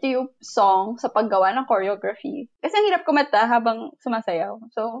 i-consider yung song sa paggawa ng choreography. Kasi ang hirap kumanta habang sumasayaw.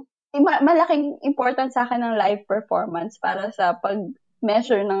 So, malaking importance sa akin ng live performance para sa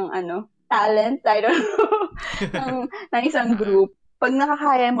pag-measure ng talent, I don't know, ng isang group. Pag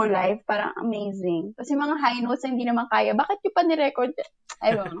nakakaya mo live, parang amazing. Kasi mga high notes na hindi naman kaya, bakit yung pa ni-record?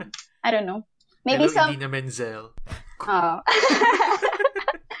 I don't know. Maybe Idina Menzel.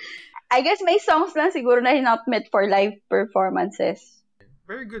 I guess may songs lang siguro na not meant for live performances.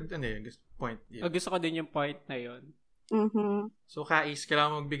 Very good, point. Yeah. Gusto ko din yung point na yun. Mm-hmm. So, Kais,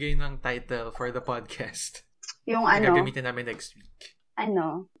 kailangan magbigay ng title for the podcast. Yung gagamitin namin next week.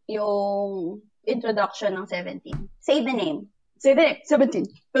 Yung introduction ng 17. Say the name. Say the name. 17.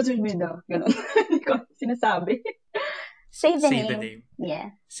 That's what me daw. Ganon. Hindi ko sinasabi. Say the name.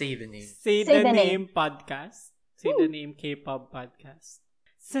 Yeah. Say the name. Say the name podcast. Say the name K-pop podcast.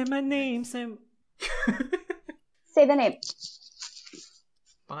 Say my name. Say the name.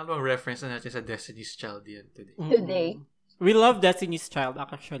 Pangalawang reference na natin sa Destiny's Child yan today. Today. We love Destiny's Child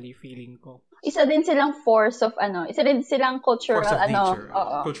actually, feeling ko. Isa din silang isa din silang cultural, force of nature.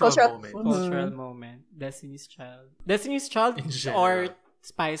 Cultural moment. Cultural moment. Destiny's Child. Destiny's Child or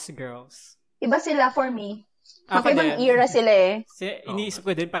Spice Girls? Iba sila for me. Ako Magkaibang era sila eh. Iniisip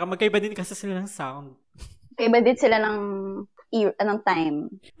ko din, para magkaiba din kasi sila ng sound. Magkaiba din sila ng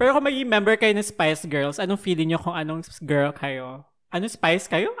time. Pero kung maging member kayo ng Spice Girls, anong feeling nyo kung anong girl kayo? Anong Spice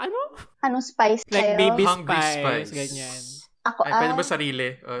kayo? Anong Spice kayo? Like Baby Hungry Spice, ganyan. Ako, pwede ba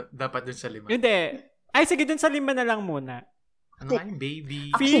sarili? O dapat dun sa 5? Hindi. Ay, sige, dun sa 5 na lang muna. Ano nga yung baby?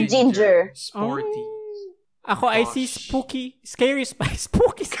 Ako si Ginger. Sporty. Ako ay si Spooky. Scary Spice.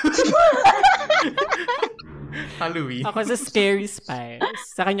 Spooky. Halloween. Ako sa Scary Spice.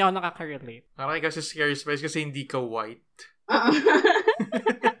 Sa kanya ako nakaka-relate. Parang ikaw sa Scary Spice kasi hindi ka white.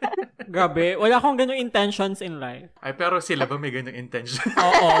 Grabe. Wala akong ganung intentions in life. Ay, pero sila ba may ganung intention?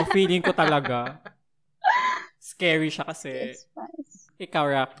 Oo, feeling ko talaga. Scary siya kasi. Spice. Ikaw,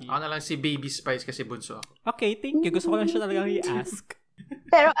 Rocky. Ako na lang si Baby Spice kasi bunso ako. Okay, thank you. Gusto ko lang siya talagang i-ask.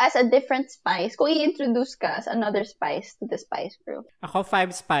 Pero as a different spice, kung i-introduce ka as another spice to the Spice Girl. Ako,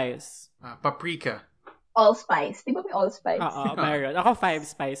 5 Spice. Paprika. Allspice. Di ba may Allspice? Oo, meron. Ako, 5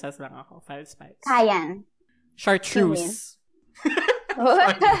 spices lang ako. 5 Spice. Cayenne. Chartreuse.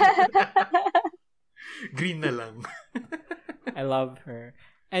 Green na lang. I love her.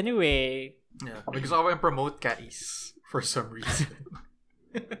 Anyway. Yeah. May gusto ko promote Kais for some reason.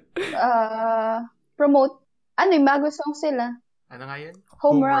 Promote. Yung bago song sila. Ano nga yan?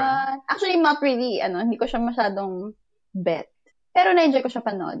 Home Run. Actually, not really. Hindi ko siya masyadong bet. Pero na-enjoy ko siya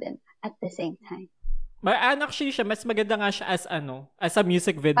panoodin at the same time. But actually siya, mas maganda nga siya as a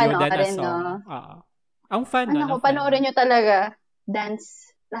music video than a song. Ang fun na. Panoorin nyo talaga.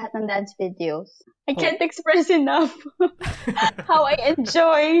 Lahat ng dance videos. I can't express enough how I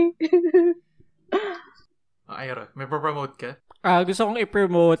enjoy. Ira, may promote ka? Gusto kong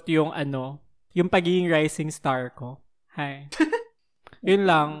i-promote yung yung pagiging rising star ko. Hi. Yun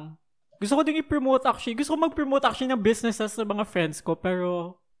lang. Gusto ko din i-promote actually. Gusto ko mag-promote actually ng businesses sa mga friends ko,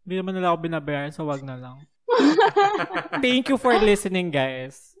 pero hindi naman nila ako binabayaran, so wag na lang. Thank you for listening,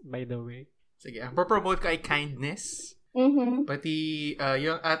 guys. By the way. Sige, ang promote ko ay kindness. Mm-hmm. Pati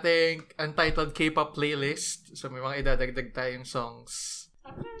yung ating untitled K-pop playlist. So may mga idadagdag tayong songs.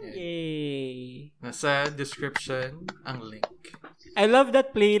 Yay! Nasa description ang link. I love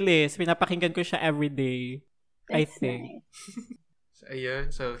that playlist. Pinapakinggan ko siya everyday. I think. Nice. So,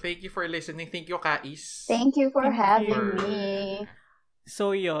 ayun. So, thank you for listening. Thank you, Kais. Thank you for having me.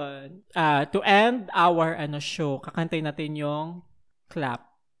 So, yun. To end our show, kakantay natin yung clap.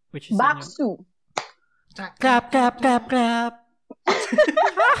 Which is Baksu. Clap, clap, clap, clap.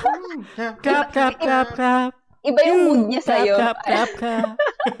 Clap, clap, clap, clap. Iba yung mood niya sa'yo. Clap, clap, clap,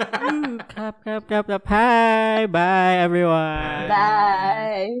 clap. Clap, clap, clap. Hi, bye, everyone.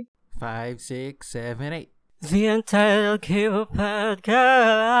 Bye. 5, 6, 7, 8. The Untitled K-pop Podcast.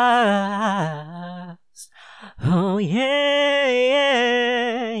 Oh, yeah,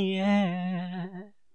 yeah, yeah.